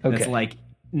mansion that's, like,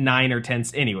 9 or 10...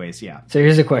 Anyways, yeah. So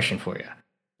here's a question for you.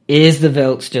 Is the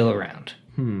Velt still around?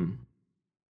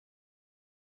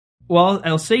 Well,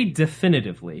 I'll say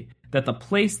definitively that the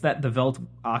place that the Velt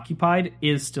occupied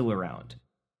is still around.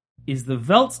 Is the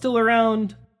Velt still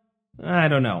around? I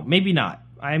don't know. Maybe not.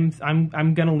 I'm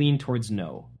gonna lean towards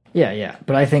no. Yeah.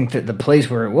 But I think that the place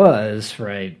where it was,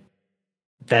 right,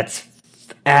 that's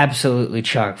absolutely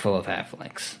chock full of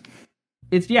halflings.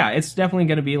 It's definitely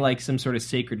gonna be like some sort of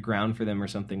sacred ground for them or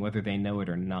something, whether they know it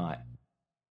or not.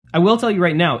 I will tell you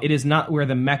right now, it is not where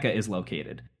the Mecca is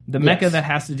located. The Mecca that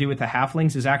has to do with the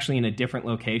halflings is actually in a different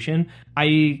location.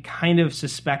 I kind of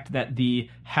suspect that the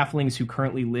halflings who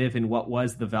currently live in what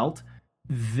was the Velt,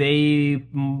 they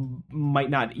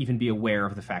might not even be aware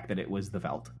of the fact that it was the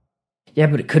Velt. Yeah,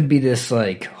 but it could be this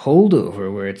like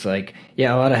holdover where it's like,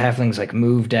 yeah, a lot of halflings like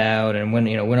moved out and went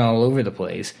all over the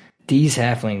place. These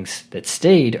halflings that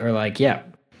stayed are like, yeah,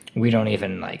 we don't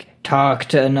even like talk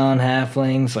to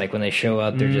non-halflings. Like when they show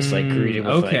up, they're just like greeted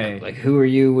with like, who are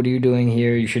you? What are you doing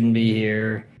here? You shouldn't be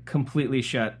here. Completely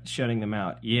shutting them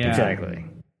out. Yeah, exactly.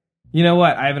 You know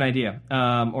what? I have an idea,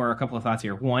 or a couple of thoughts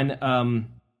here. One,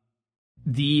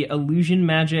 the illusion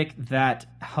magic that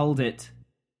held it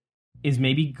is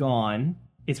maybe gone.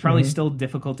 It's probably still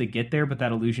difficult to get there, but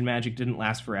that illusion magic didn't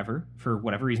last forever for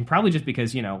whatever reason. Probably just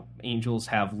because, you know, angels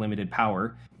have limited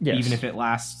power. Yes. Even if it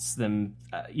lasts them,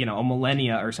 a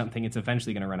millennia or something, it's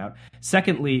eventually going to run out.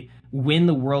 Secondly, when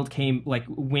the world came,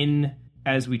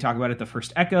 as we talk about it, the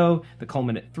first echo, the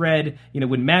culminant thread,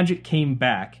 when magic came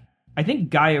back, I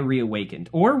think Gaia reawakened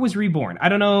or was reborn. I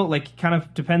don't know, kind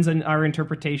of depends on our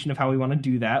interpretation of how we want to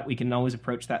do that. We can always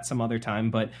approach that some other time,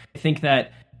 but I think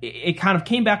that it kind of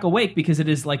came back awake because it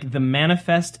is like the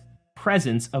manifest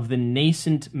presence of the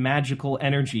nascent magical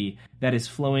energy that is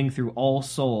flowing through all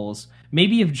souls,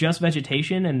 maybe of just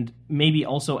vegetation and maybe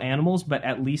also animals, but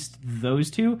at least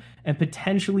those two, and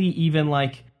potentially even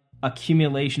like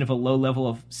accumulation of a low level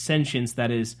of sentience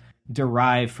that is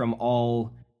derived from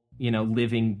all,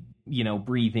 living,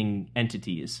 breathing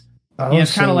entities. Oh,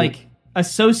 It's kind of like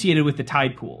associated with the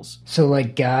tide pools. So,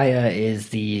 like, Gaia is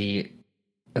the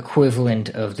equivalent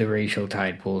of the racial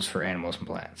tide pools for animals and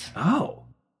plants. Oh,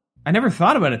 I never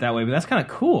thought about it that way, but that's kind of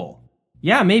cool.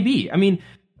 Yeah, maybe. I mean,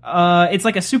 it's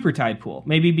like a super tide pool.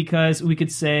 Maybe because we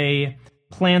could say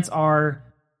plants are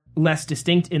less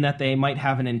distinct in that they might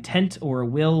have an intent or a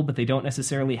will, but they don't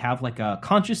necessarily have like a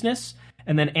consciousness.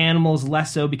 And then animals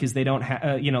less so because they don't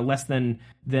have, less than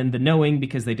the knowing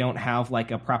because they don't have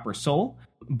like a proper soul.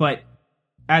 But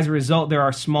as a result, there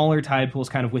are smaller tide pools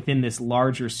kind of within this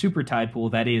larger super tide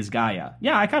pool that is Gaia.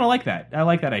 Yeah, I kind of like that. I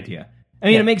like that idea. I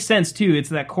mean, It makes sense too. It's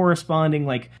that corresponding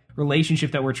like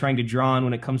relationship that we're trying to draw on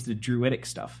when it comes to druidic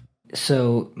stuff.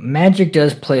 So magic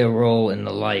does play a role in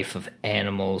the life of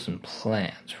animals and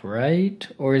plants, right?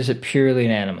 Or is it purely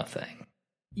an anima thing?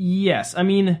 Yes, I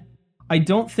mean, I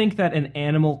don't think that an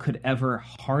animal could ever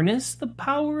harness the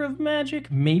power of magic.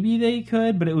 Maybe they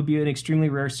could, but it would be an extremely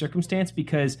rare circumstance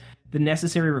because the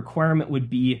necessary requirement would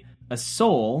be a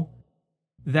soul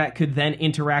that could then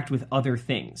interact with other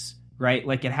things, right?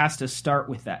 Like it has to start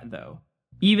with that, though.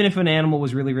 Even if an animal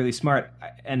was really, really smart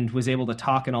and was able to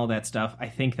talk and all that stuff, I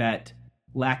think that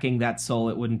lacking that soul,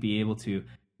 it wouldn't be able to.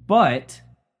 But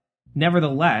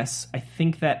nevertheless, I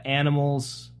think that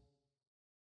animals...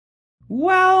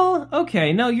 Well,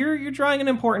 okay, no, you're drawing an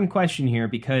important question here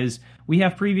because we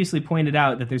have previously pointed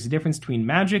out that there's a difference between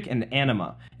magic and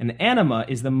anima. And anima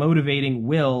is the motivating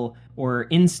will or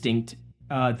instinct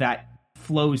that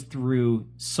flows through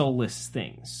soulless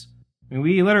things. I mean,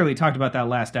 we literally talked about that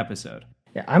last episode.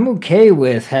 Yeah, I'm okay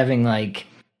with having like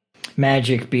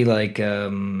magic be like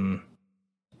a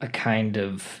kind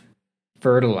of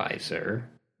fertilizer.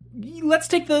 Let's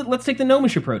take the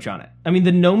gnomish approach on it. I mean,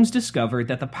 the gnomes discovered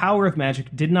that the power of magic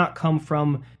did not come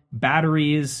from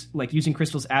batteries, like using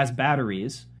crystals as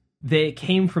batteries. They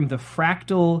came from the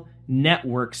fractal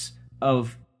networks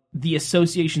of the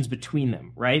associations between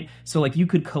them, right? So, like, you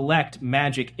could collect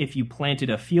magic if you planted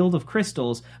a field of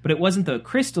crystals, but it wasn't the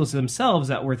crystals themselves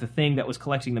that were the thing that was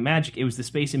collecting the magic. It was the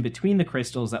space in between the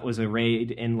crystals that was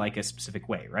arrayed in, like, a specific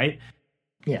way, right?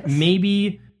 Yes.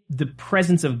 Maybe the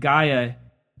presence of Gaia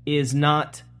is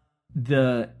not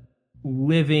the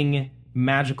living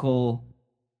magical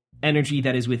energy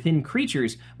that is within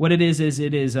creatures. What it is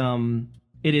it is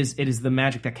the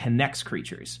magic that connects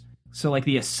creatures. So like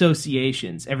the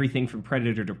associations, everything from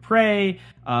predator to prey,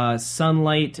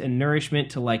 sunlight and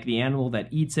nourishment to like the animal that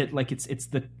eats it. Like it's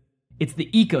the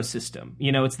ecosystem.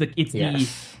 It's the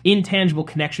intangible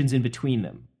connections in between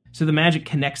them. So the magic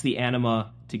connects the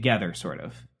anima together, sort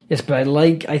of. Yes, but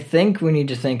I think we need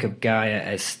to think of Gaia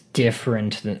as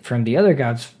different from the other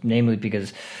gods, namely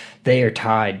because they are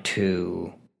tied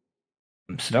to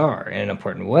Sidar in an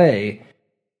important way.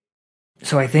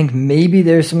 So I think maybe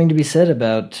there's something to be said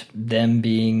about them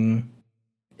being,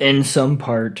 in some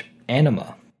part,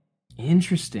 anima.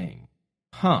 Interesting.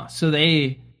 Huh. So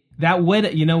that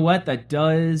would, you know what? That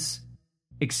does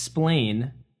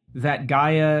explain that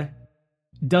Gaia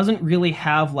doesn't really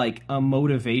have like a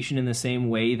motivation in the same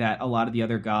way that a lot of the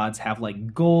other gods have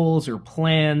like goals or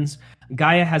plans.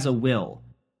 Gaia has a will.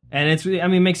 And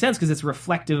it makes sense because it's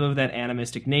reflective of that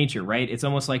animistic nature, right? It's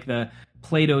almost like the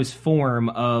Plato's form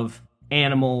of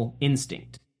animal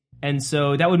instinct. And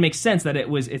so that would make sense that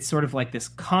it's sort of like this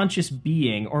conscious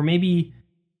being, or maybe,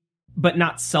 but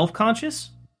not self-conscious.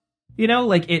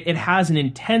 Like it has an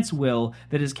intense will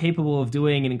that is capable of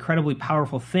doing an incredibly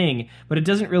powerful thing, but it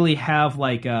doesn't really have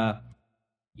like a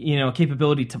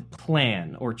capability to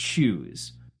plan or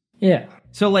choose. Yeah.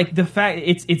 So like the fact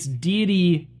it's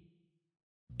deity,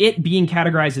 it being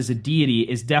categorized as a deity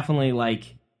is definitely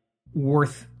like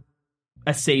worth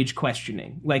a sage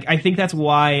questioning. Like I think that's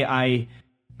why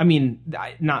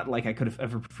not like I could have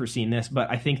ever foreseen this,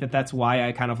 but I think that's why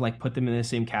I kind of like put them in the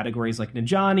same categories like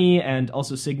Najani and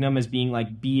also Signum as being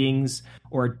like beings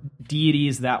or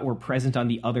deities that were present on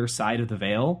the other side of the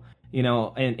veil, in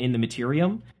the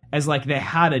materium, as like they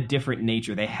had a different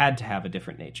nature. They had to have a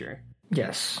different nature.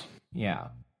 Yes. Yeah.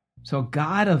 So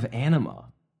god of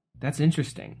anima. That's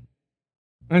interesting.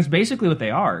 And it's basically what they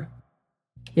are.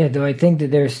 Yeah, though I think that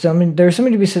there's something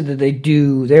to be said that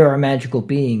they are a magical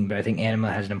being, but I think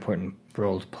anima has an important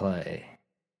role to play.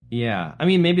 Yeah,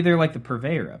 maybe they're like the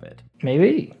purveyor of it.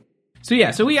 Maybe. So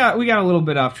yeah, we got a little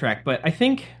bit off track, but I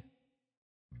think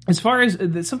as far as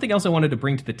something else I wanted to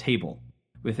bring to the table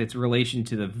with its relation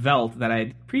to the Veld that I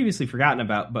had previously forgotten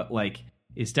about, but like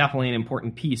is definitely an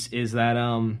important piece, is that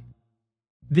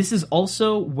this is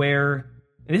also where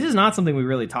and this is not something we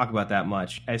really talk about that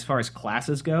much as far as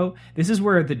classes go. This is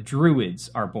where the druids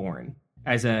are born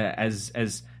as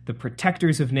the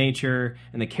protectors of nature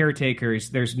and the caretakers.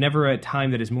 There's never a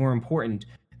time that is more important.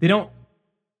 They don't.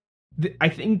 I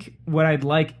think what I'd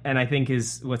like, and I think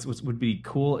is what would be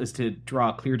cool, is to draw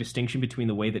a clear distinction between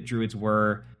the way that druids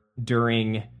were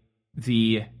during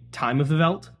the time of the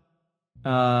Veld,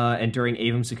 and during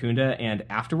Avum Secunda and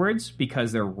afterwards,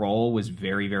 because their role was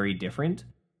very, very different.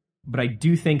 But I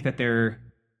do think that there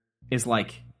is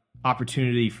like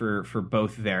opportunity for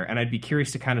both there, and I'd be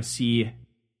curious to kind of see,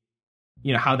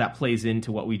 how that plays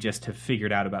into what we just have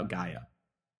figured out about Gaia.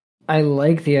 I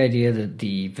like the idea that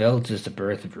the Veld is the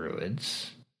birth of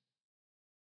druids.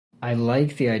 I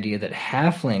like the idea that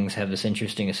halflings have this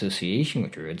interesting association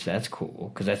with druids. That's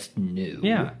cool, because that's new.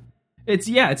 Yeah.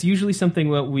 It's usually something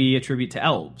what we attribute to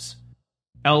elves.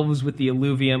 Elves with the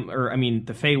Illuvium,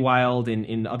 the Feywild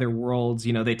in other worlds,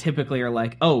 they typically are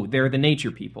like, oh, they're the nature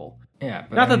people. Yeah.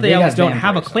 But not that the elves don't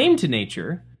have a claim to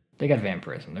nature. They got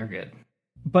vampirism. They're good.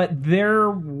 But their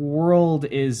world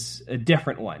is a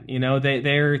different one. They're the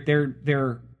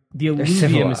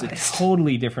Illuvium is a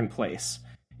totally different place.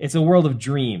 It's a world of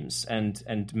dreams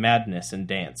and madness and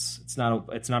dance. It's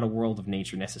not a world of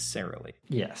nature necessarily.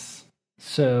 Yes.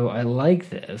 So I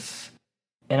like this,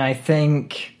 and I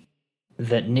think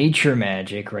that nature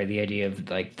magic, right? The idea of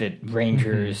like that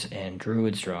rangers and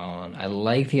druids draw on. I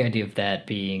like the idea of that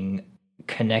being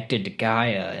connected to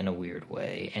Gaia in a weird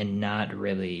way, and not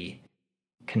really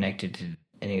connected to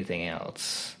anything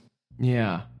else.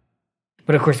 Yeah.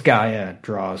 But of course Gaia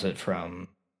draws it from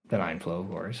the Nine Flow, of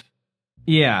course.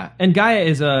 Yeah, and Gaia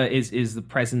is the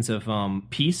presence of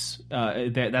peace.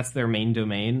 That's their main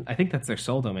domain. I think that's their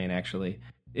sole domain, actually.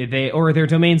 Their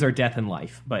domains are death and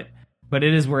life, but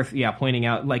it is worth pointing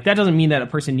out, like, that doesn't mean that a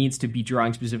person needs to be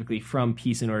drawing specifically from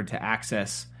peace in order to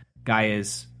access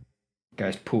Gaia's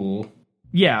pool.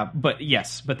 Yeah, but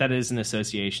that is an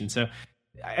association. So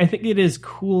I think it is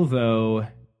cool, though.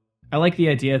 I like the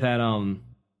idea that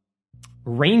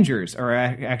rangers are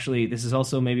actually, this is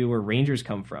also maybe where rangers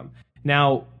come from.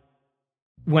 Now,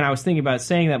 when I was thinking about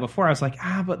saying that before, I was like,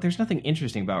 but there's nothing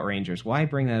interesting about rangers. Why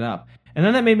bring that up? And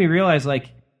then that made me realize, like,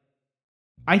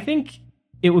 I think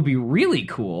it would be really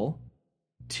cool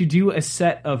to do a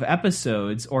set of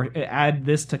episodes, or add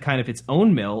this to kind of its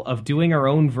own mill, of doing our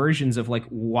own versions of like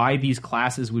why these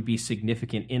classes would be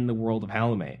significant in the world of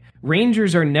Hallume.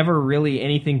 Rangers are never really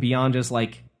anything beyond just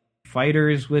like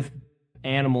fighters with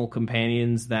animal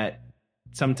companions that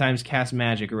sometimes cast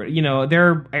magic, or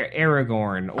they're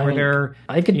Aragorn, or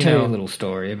I could tell you a little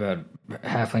story about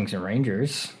halflings and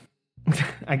rangers.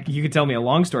 You could tell me a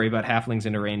long story about halflings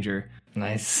and a ranger.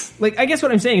 Nice. Like, I guess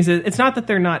what I'm saying is that it's not that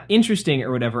they're not interesting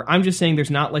or whatever. I'm just saying there's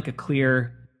not like a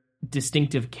clear,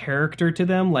 distinctive character to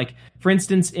them. Like, for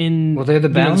instance, they're the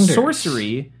bounders.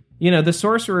 Sorcery, the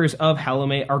sorcerers of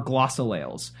Hallume are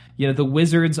glossolales. The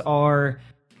wizards are...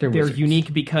 They're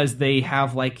unique because they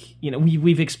have, like,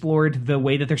 we've explored the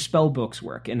way that their spell books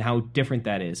work and how different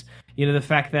that is. The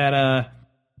fact that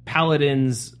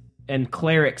paladins and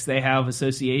clerics, they have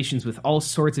associations with all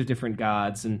sorts of different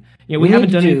gods, and we haven't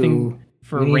done anything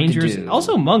for rangers.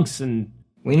 Also monks and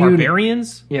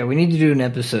barbarians. We need to do an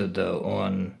episode though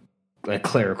on like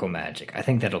clerical magic. I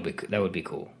think that would be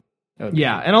cool.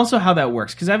 And also how that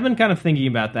works, because I've been kind of thinking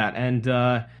about that, and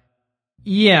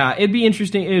it'd be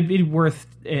interesting. It'd be worth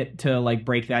it to like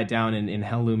break that down in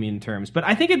Hallumian terms, but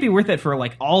I think it'd be worth it for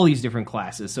like all these different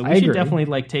classes. So we should definitely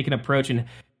like take an approach, and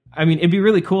it'd be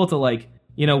really cool to like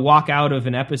walk out of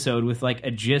an episode with like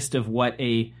a gist of what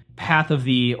a path of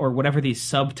the, or whatever the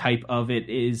subtype of it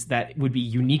is that would be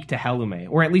unique to Hallume,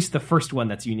 or at least the first one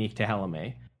that's unique to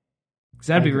Hallume. Because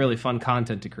that'd be really fun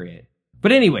content to create.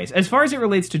 But anyways, as far as it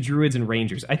relates to druids and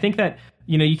rangers, I think that,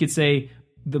 you could say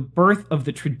the birth of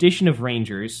the tradition of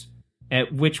rangers,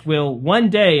 which will one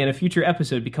day in a future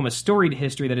episode become a storied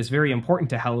history that is very important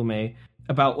to Hallume,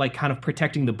 about like kind of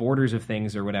protecting the borders of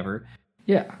things or whatever.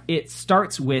 Yeah. It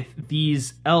starts with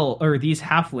these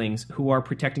halflings who are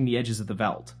protecting the edges of the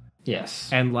Veld. Yes.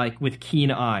 And like with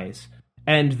keen eyes.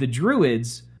 And the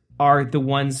druids are the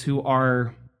ones who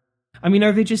are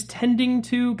are they just tending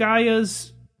to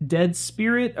Gaia's dead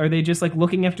spirit? Are they just like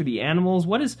looking after the animals?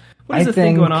 What is the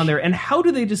thing going on there? And how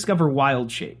do they discover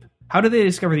wild shape? How do they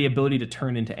discover the ability to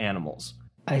turn into animals?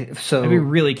 I'd be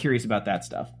really curious about that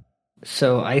stuff.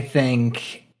 So I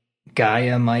think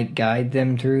Gaia might guide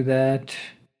them through that,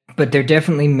 but they're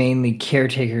definitely mainly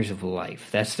caretakers of life.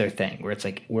 That's their thing, where it's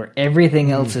like, where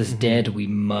everything else is dead, we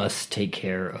must take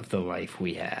care of the life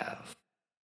we have.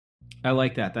 I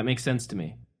like that. That makes sense to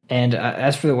me. And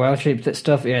as for the wild shape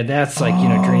stuff, that's like,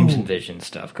 dreams and vision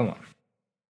stuff. Come on.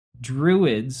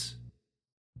 druids,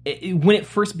 when it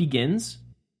first begins,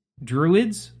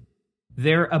 druids,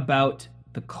 they're about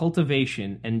the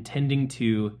cultivation and tending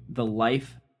to the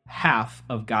life half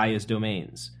of Gaia's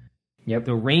domains. Yep.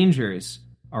 The rangers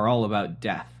are all about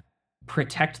death.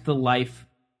 Protect the life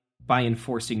by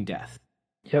enforcing death.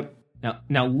 Yep.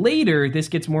 Now later, this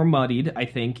gets more muddied, I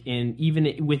think, in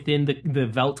even within the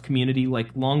Velt community, like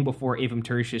long before Avum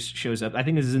Tertius shows up. I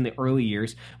think this is in the early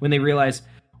years, when they realize,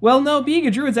 well, no, being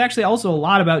a druid's actually also a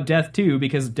lot about death, too,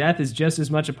 because death is just as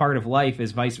much a part of life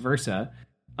as vice versa.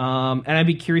 And I'd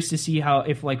be curious to see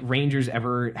if like rangers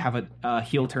ever have a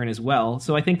heel turn as well.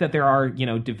 So I think that there are,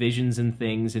 divisions and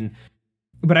things,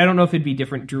 but I don't know if it'd be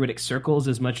different druidic circles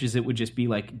as much as it would just be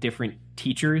like different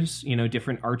teachers,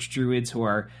 different archdruids who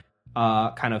are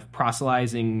kind of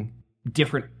proselytizing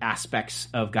different aspects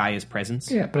of Gaia's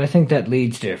presence. Yeah, but I think that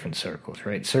leads to different circles,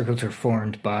 right? Circles are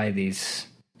formed by these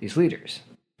leaders,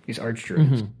 these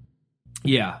archdruids.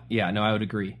 Yeah, no, I would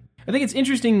agree. I think it's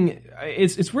interesting,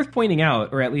 it's worth pointing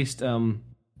out, or at least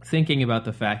thinking about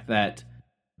the fact that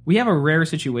we have a rare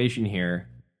situation here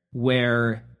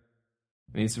where,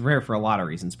 it's rare for a lot of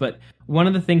reasons, but one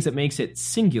of the things that makes it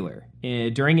singular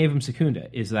during Avum Secunda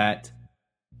is that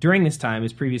during this time,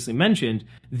 as previously mentioned,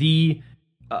 the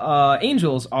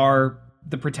angels are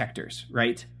the protectors,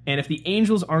 right? And if the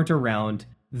angels aren't around,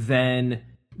 then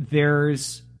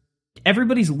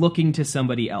everybody's looking to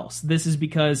somebody else. This is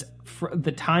because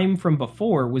the time from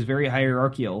before was very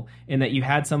hierarchical in that you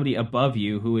had somebody above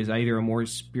you who is either a more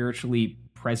spiritually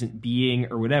present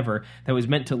being or whatever that was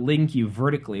meant to link you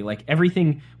vertically. Like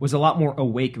everything was a lot more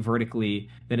awake vertically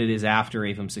than it is after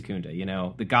Avum Secunda.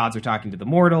 The gods are talking to the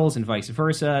mortals and vice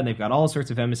versa, and they've got all sorts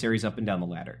of emissaries up and down the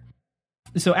ladder.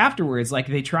 So afterwards, like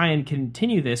they try and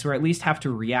continue this, or at least have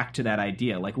to react to that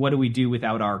idea. Like, what do we do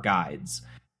without our guides?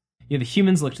 The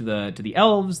humans look to the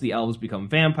elves become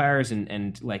vampires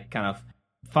and like kind of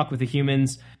fuck with the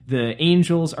humans. The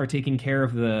angels are taking care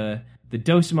of the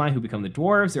Dosumai, who become the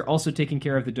dwarves. They're also taking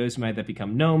care of the Dosumai that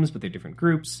become gnomes, but they're different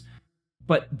groups.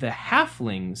 But the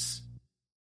halflings,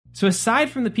 so aside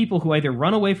from the people who either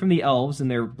run away from the elves in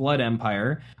their blood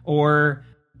empire, or,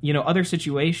 other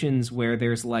situations where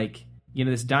there's like,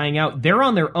 this dying out, they're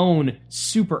on their own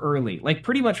super early. Like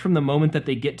pretty much from the moment that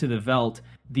they get to the Velt,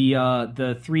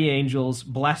 the three angels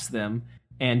bless them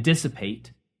and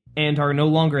dissipate, and are no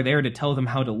longer there to tell them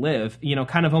how to live,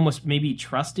 kind of almost maybe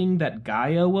trusting that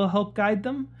Gaia will help guide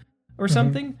them or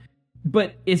something.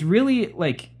 But it's really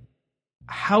like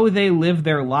how they live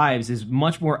their lives is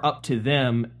much more up to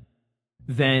them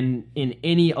than in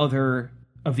any other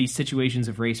of these situations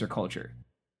of race or culture.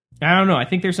 I don't know. I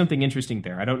think there's something interesting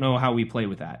there. I don't know how we play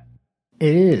with that.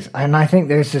 It is. And I think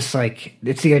there's this, like,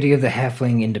 it's the idea of the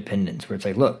halfling independence, where it's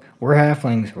like, look, we're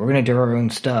halflings, we're going to do our own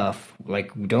stuff.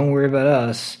 Like, don't worry about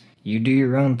us. You do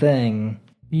your own thing.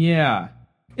 Yeah.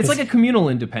 It's like a communal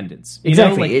independence.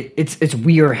 Exactly. It's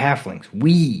we are halflings.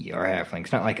 We are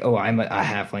halflings. Not like, oh, I'm a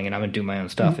halfling and I'm going to do my own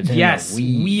stuff. It's yes,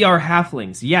 we are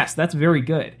halflings. Yes, that's very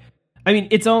good. I mean,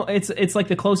 it's like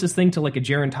the closest thing to like a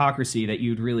gerontocracy that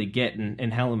you'd really get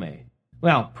in Helome.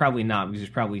 Well, probably not, because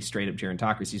there's probably straight up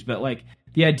gerontocracies, but like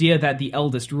the idea that the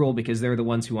eldest rule because they're the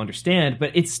ones who understand, but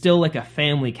it's still like a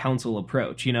family council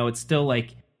approach. It's still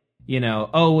like,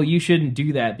 oh, well, you shouldn't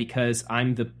do that because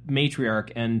I'm the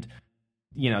matriarch and,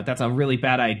 that's a really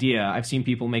bad idea. I've seen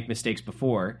people make mistakes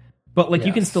before. But like,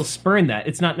 You can still spurn that.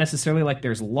 It's not necessarily like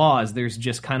there's laws. There's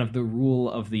just kind of the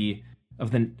rule of the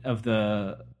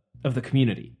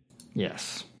community.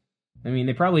 Yes. I mean,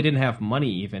 they probably didn't have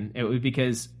money even. It was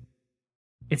because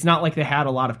it's not like they had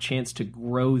a lot of chance to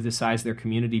grow the size of their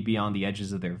community beyond the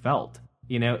edges of their Velt.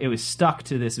 It was stuck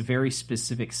to this very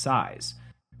specific size,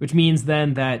 which means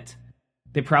then that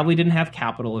they probably didn't have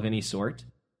capital of any sort.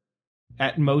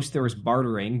 At most, there was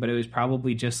bartering, but it was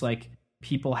probably just like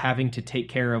people having to take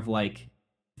care of like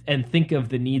and think of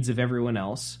the needs of everyone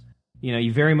else.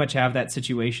 You very much have that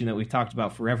situation that we talked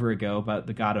about forever ago about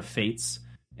the god of fates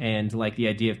and like the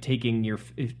idea of taking your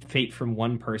fate from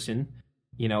one person,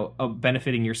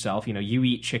 benefiting yourself. You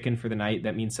eat chicken for the night.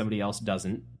 That means somebody else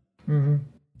doesn't. Mm-hmm.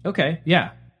 Okay,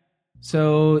 yeah.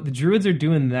 So the druids are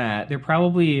doing that. They're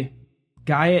probably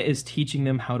Gaia is teaching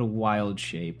them how to wild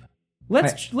shape.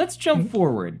 Let's jump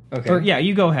forward. Okay. Or yeah,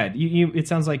 you go ahead. You it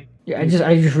sounds like I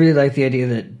just really like the idea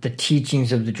that the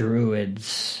teachings of the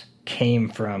druids came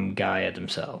from Gaia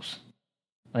themselves.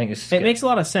 I think it makes a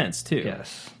lot of sense too.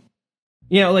 Yes.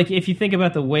 Like if you think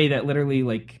about the way that literally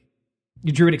like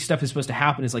your druidic stuff is supposed to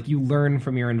happen is like you learn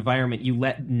from your environment, you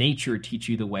let nature teach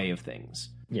you the way of things.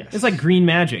 Yes. It's like green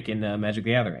magic in Magic the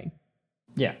Gathering.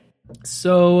 Yeah.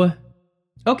 So,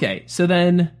 okay, so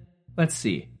then let's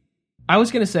see. I was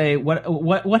going to say,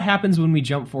 what happens when we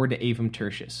jump forward to Avum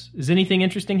Tertius? Does anything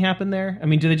interesting happen there? I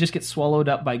mean, do they just get swallowed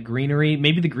up by greenery?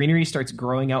 Maybe the greenery starts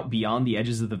growing out beyond the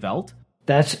edges of the veldt?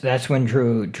 That's when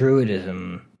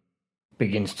druidism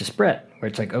begins to spread, where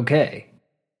it's like, okay,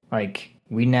 like,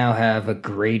 we now have a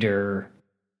greater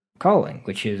calling,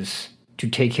 which is to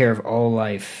take care of all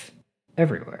life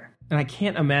everywhere. And I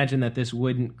can't imagine that this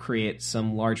wouldn't create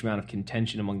some large amount of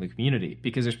contention among the community,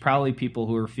 because there's probably people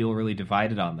who feel really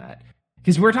divided on that.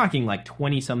 Because we're talking like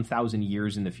 20-some thousand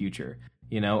years in the future,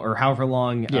 or however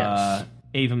long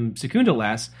Avum Secunda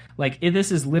lasts. Like,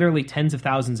 this is literally tens of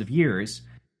thousands of years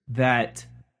that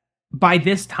by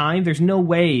this time, there's no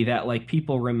way that like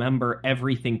people remember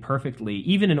everything perfectly.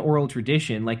 Even in oral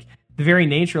tradition, like the very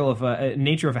nature of a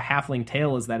halfling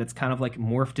tale is that it's kind of like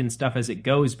morphed in stuff as it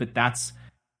goes, but that's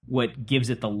what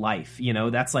gives it the life.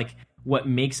 That's like what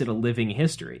makes it a living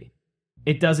history.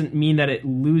 It doesn't mean that it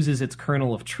loses its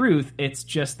kernel of truth. It's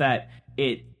just that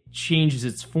it changes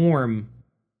its form.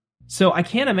 So I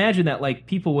can't imagine that like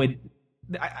people would.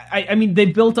 I mean, they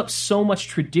built up so much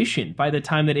tradition by the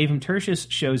time that Avum Tertius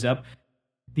shows up.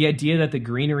 The idea that the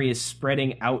greenery is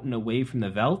spreading out and away from the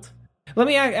veldt. Let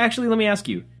me ask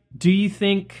you: do you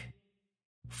think?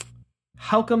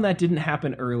 How come that didn't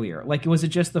happen earlier? Like, was it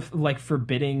just the like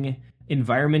forbidding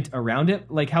environment around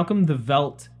it? Like, how come the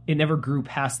veldt, it never grew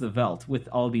past the veldt with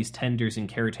all these tenders and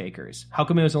caretakers? How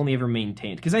come it was only ever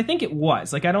maintained? Because I think it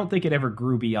was. Like, I don't think it ever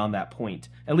grew beyond that point.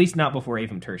 At least not before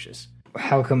Avum Tertius.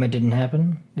 How come it didn't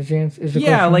happen? Is the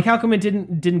yeah, question? Like, how come it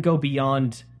didn't go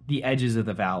beyond the edges of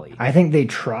the valley? I think they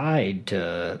tried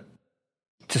to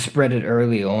spread it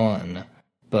early on,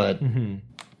 but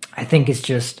I think it's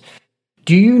just...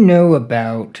 Do you know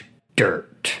about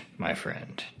dirt, my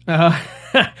friend?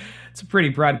 It's a pretty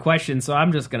broad question, so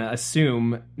I'm just going to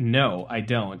assume no, I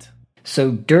don't.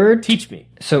 So dirt... Teach me.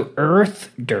 So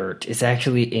earth dirt is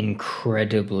actually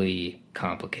incredibly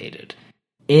complicated.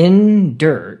 In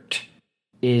dirt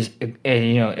is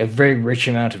a very rich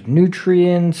amount of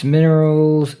nutrients,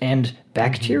 minerals, and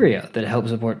bacteria that help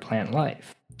support plant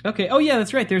life. Okay. Oh yeah,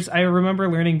 that's right. I remember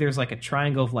learning there's like a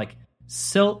triangle of like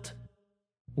silt,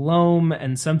 loam,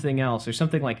 and something else, or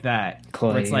something like that.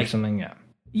 Clay it's like, or something, yeah.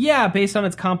 Yeah, based on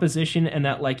its composition, and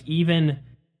that like even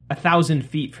 1,000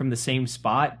 feet from the same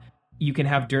spot, you can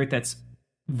have dirt that's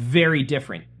very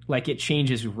different. Like it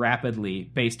changes rapidly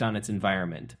based on its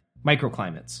environment.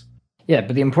 Microclimates. Yeah,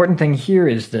 but the important thing here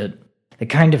is that the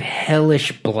kind of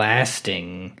hellish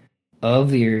blasting of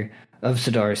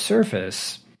Sidar's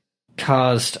surface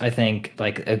caused, I think,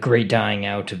 like a great dying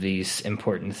out of these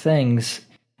important things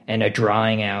and a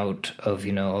drying out of,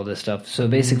 all this stuff. So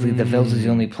basically the veldt is the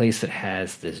only place that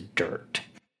has this dirt.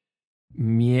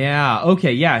 Yeah,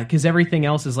 okay, yeah, because everything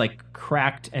else is like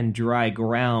cracked and dry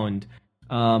ground.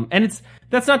 And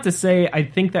that's not to say I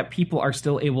think that people are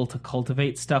still able to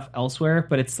cultivate stuff elsewhere,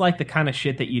 but it's like the kind of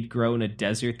shit that you'd grow in a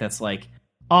desert that's like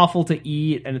awful to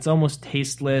eat, and it's almost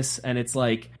tasteless, and it's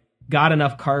like got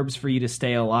enough carbs for you to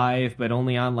stay alive, but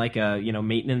only on like a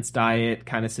maintenance diet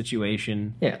kind of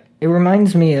situation. Yeah, it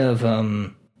reminds me of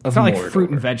it's not Mordor. Like fruit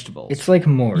and vegetables. It's like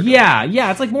Mordor.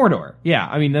 Yeah, it's like Mordor. Yeah,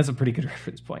 I mean that's a pretty good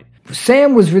reference point.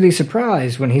 Sam was really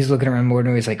surprised when he's looking around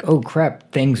Mordor. He's like, "Oh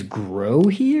crap, things grow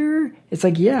here." It's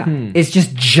like, yeah, it's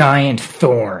just giant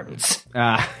thorns.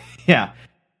 Yeah.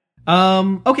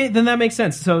 Okay, then that makes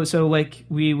sense. So like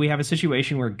we have a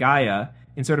situation where Gaia,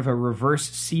 in sort of a reverse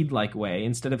seed-like way,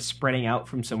 instead of spreading out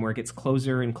from somewhere, it gets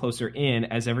closer and closer in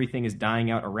as everything is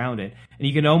dying out around it. And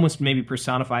you can almost maybe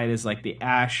personify it as like the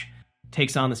ash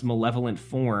takes on this malevolent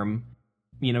form.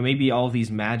 Maybe all of these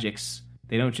magics,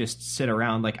 they don't just sit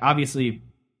around. Like, obviously,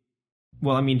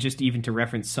 well, I mean, just even to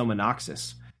reference Soma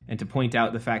Noxus, and to point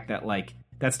out the fact that, like,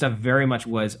 that stuff very much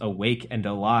was awake and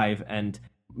alive, and,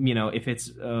 if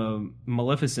it's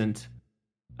maleficent,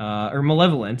 or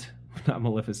malevolent, not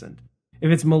maleficent, if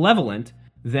it's malevolent,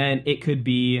 then it could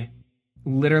be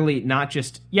literally not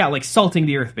just, like salting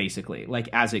the earth, basically, like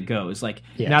as it goes. Like,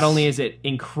 yes. Not only is it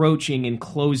encroaching and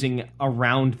closing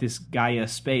around this Gaia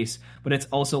space, but it's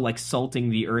also like salting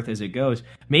the earth as it goes.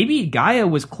 Maybe Gaia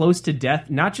was close to death,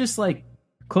 not just like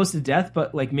close to death,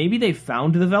 but like maybe they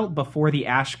found the veldt before the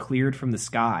ash cleared from the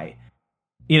sky.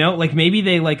 Like maybe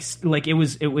they like it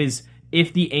was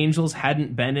if the angels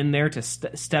hadn't been in there to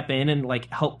step in and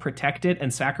like help protect it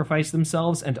and sacrifice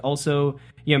themselves, and also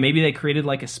maybe they created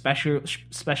like a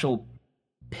special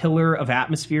pillar of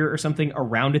atmosphere or something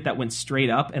around it that went straight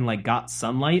up and like got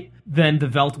sunlight, then the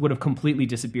veldt would have completely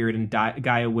disappeared and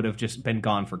Gaia would have just been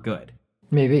gone for good.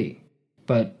 Maybe,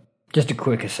 but just a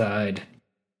quick aside.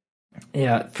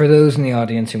 Yeah, for those in the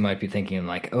audience who might be thinking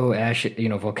like, oh, ash,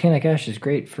 volcanic ash is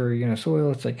great for,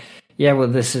 soil. It's like, Yeah, well,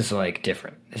 this is like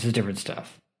different. This is different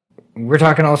stuff. We're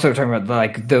talking about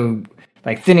like the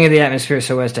thinning of the atmosphere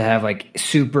so as to have like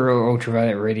super or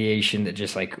ultraviolet radiation that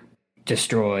just like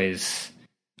destroys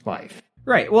life.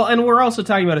 Right. Well, and we're also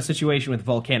talking about a situation with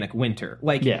volcanic winter.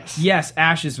 Like, yes,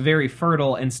 ash is very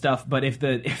fertile and stuff, but if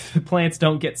the plants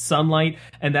don't get sunlight,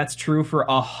 and that's true for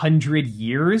 100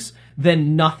 years,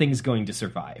 then nothing's going to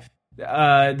survive.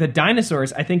 The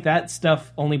dinosaurs, I think that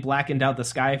stuff only blackened out the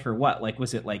sky for what? Like,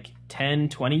 was it like 10,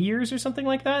 20 years or something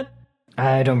like that?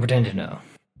 I don't pretend to know.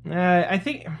 I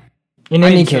think... In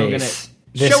any case...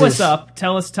 Show us up.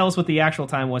 Tell us what the actual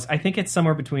time was. I think it's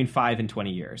somewhere between 5 and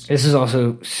 20 years. This is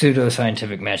also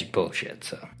pseudoscientific magic bullshit.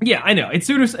 So yeah, I know. It's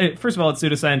first of all, it's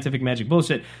pseudoscientific magic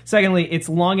bullshit. Secondly, it's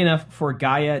long enough for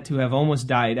Gaia to have almost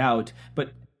died out.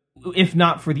 But if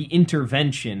not for the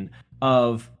intervention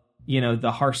of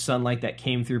the harsh sunlight that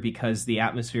came through because the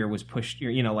atmosphere was pushed,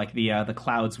 like the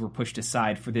clouds were pushed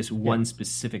aside for this one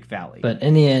specific valley. But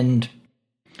in the end.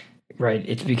 Right,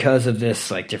 it's because of this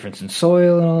like difference in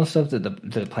soil and all this stuff that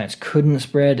the plants couldn't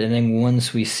spread, and then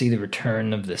once we see the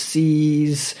return of the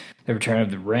seas, the return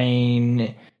of the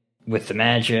rain, with the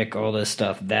magic, all this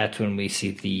stuff, that's when we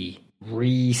see the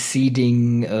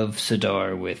reseeding of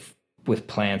Sidar with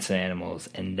plants and animals,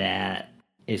 and that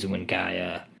is when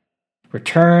Gaia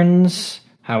returns.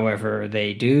 However,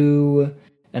 they do,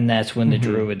 and that's when the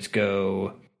druids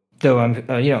go. Though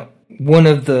I'm, one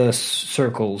of the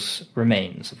circles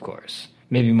remains, of course.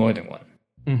 Maybe more than one.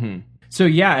 Mm-hmm. So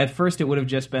yeah, at first it would have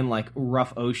just been like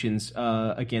rough oceans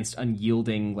against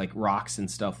unyielding like rocks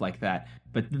and stuff like that.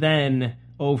 But then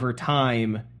over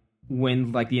time,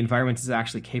 when like the environment is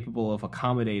actually capable of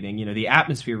accommodating, the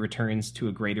atmosphere returns to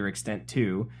a greater extent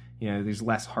too. There's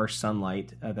less harsh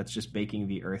sunlight that's just baking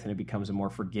the earth, and it becomes a more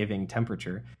forgiving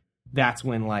temperature. That's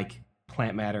when like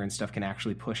plant matter and stuff can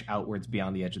actually push outwards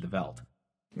beyond the edge of the veldt.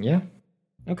 Yeah.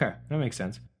 Okay, that makes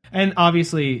sense. And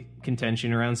obviously,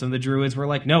 contention around some of the druids were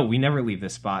like, no, we never leave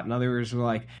this spot. And others were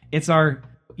like,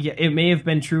 it may have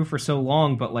been true for so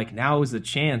long, but like now is the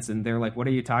chance. And they're like, what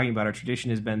are you talking about? Our tradition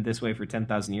has been this way for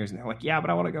 10,000 years. And they're like, yeah, but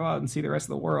I want to go out and see the rest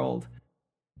of the world.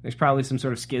 There's probably some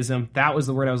sort of schism. That was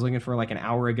the word I was looking for like an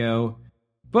hour ago.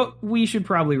 But we should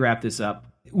probably wrap this up.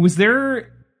 Was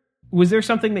there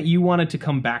something that you wanted to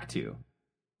come back to?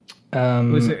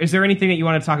 Is there anything that you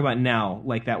want to talk about now,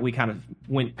 like that we kind of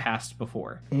went past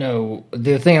before? No,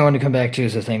 the thing I want to come back to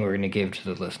is the thing we're going to give to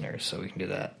the listeners, so we can do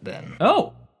that then.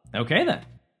 Oh, okay then.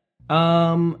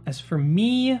 As for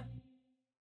me,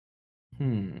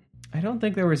 I don't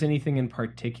think there was anything in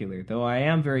particular, though I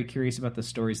am very curious about the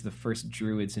stories of the first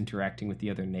druids interacting with the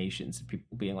other nations, and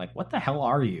people being like, what the hell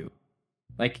are you?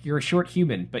 Like, you're a short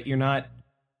human, but you're not,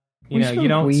 you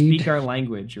don't speak our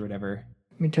language or whatever.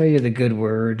 Let me tell you the good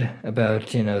word about,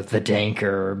 the dank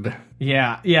herb.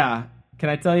 Yeah. Can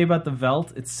I tell you about the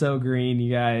veldt? It's so green,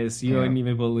 you guys. You wouldn't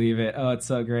even believe it. Oh, it's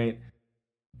so great.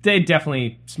 They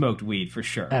definitely smoked weed, for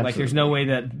sure. Absolutely. Like, there's no way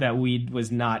that weed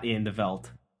was not in the veldt.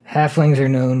 Halflings are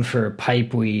known for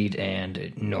pipe weed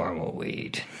and normal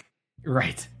weed.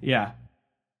 Right, yeah.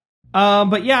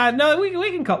 But yeah, no, we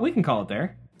can call it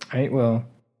there. All right, well...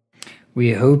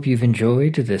 We hope you've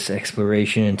enjoyed this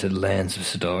exploration into the lands of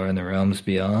Sidar and the realms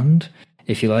beyond.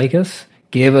 If you like us,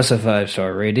 give us a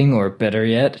 5-star rating, or better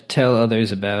yet, tell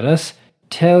others about us.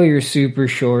 Tell your super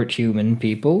short human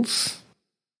peoples.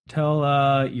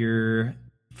 Tell your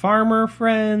farmer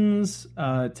friends.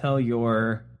 Tell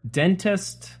your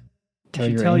dentist. Tell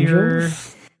your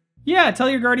angels. Tell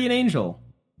your guardian angel.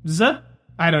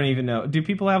 I don't even know. Do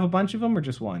people have a bunch of them or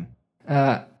just one?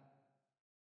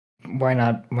 Why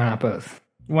not both?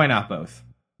 Why not both?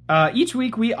 Each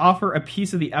week, we offer a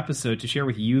piece of the episode to share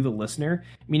with you, the listener,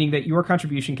 meaning that your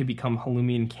contribution can become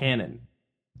Hallumian canon.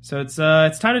 So it's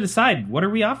time to decide, what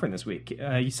are we offering this week?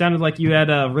 You sounded like you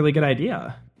had a really good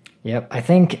idea. Yep, I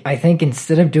think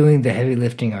instead of doing the heavy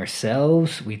lifting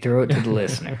ourselves, we throw it to the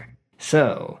listener.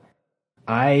 So,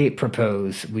 I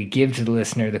propose we give to the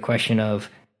listener the question of,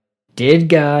 did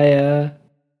Gaia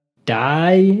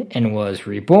die and was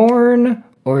reborn?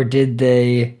 Or did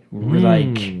they,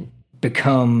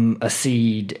 become a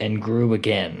seed and grew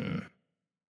again?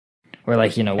 Or,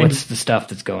 what's the stuff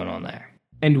that's going on there?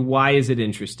 And why is it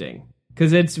interesting?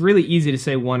 Because it's really easy to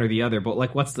say one or the other,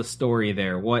 but, what's the story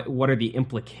there? What are the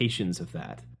implications of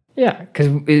that? Yeah, because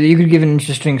you could give an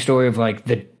interesting story of,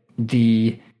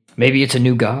 the maybe it's a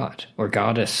new god, or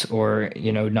goddess, or,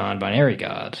 non-binary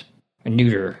god, a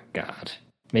neuter god.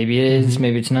 Maybe it is,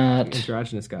 maybe it's not.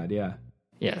 Androgynous god, yeah.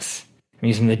 Yes. I'm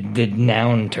using the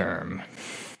noun term.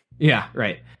 Yeah,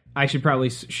 right. I should probably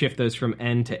shift those from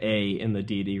N to A in the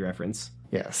D&D reference.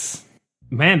 Yes.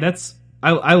 Man, that's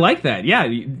I like that. Yeah,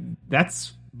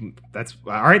 that's all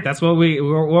right. That's what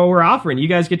we're offering. You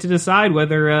guys get to decide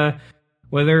whether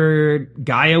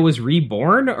Gaia was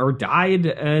reborn or died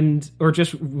or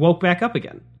just woke back up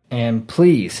again. And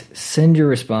please send your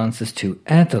responses to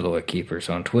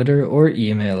 @thelorekeepers on Twitter or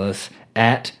email us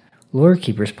at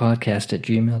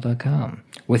lorekeeperspodcast@gmail.com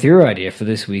with your idea for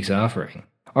this week's offering.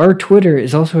 Our Twitter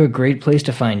is also a great place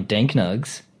to find dank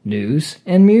nugs, news,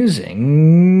 and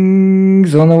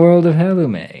musings on the world of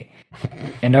Halume.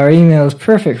 And our email is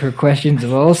perfect for questions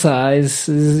of all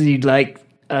sizes you'd like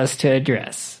us to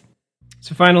address.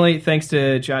 So finally, thanks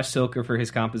to Josh Silker for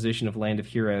his composition of Land of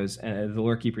Heroes and the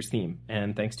Lore Keepers theme.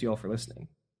 And thanks to you all for listening.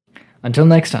 Until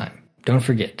next time, don't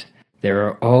forget, there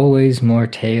are always more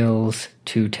tales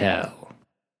to tell.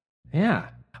 Yeah.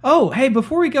 Oh, hey,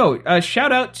 before we go,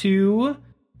 shout out to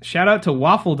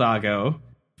Waffle Doggo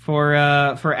for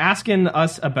asking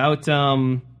us about they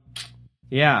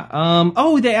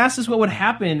asked us what would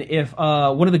happen if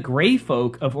one of the gray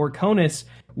folk of Orconis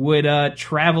would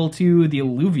travel to the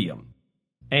Alluvium.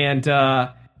 And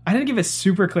I didn't give a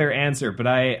super clear answer, but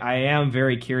I am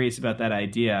very curious about that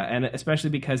idea, and especially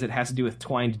because it has to do with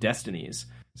twined destinies.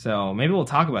 So maybe we'll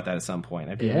talk about that at some point.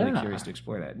 I'd be really curious to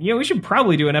explore that. We should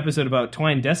probably do an episode about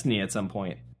twined destiny at some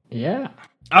point. Yeah.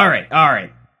 All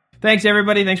right. Thanks,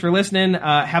 everybody. Thanks for listening.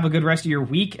 Have a good rest of your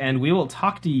week, and we will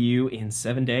talk to you in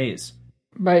 7 days.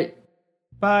 Bye.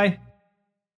 Bye.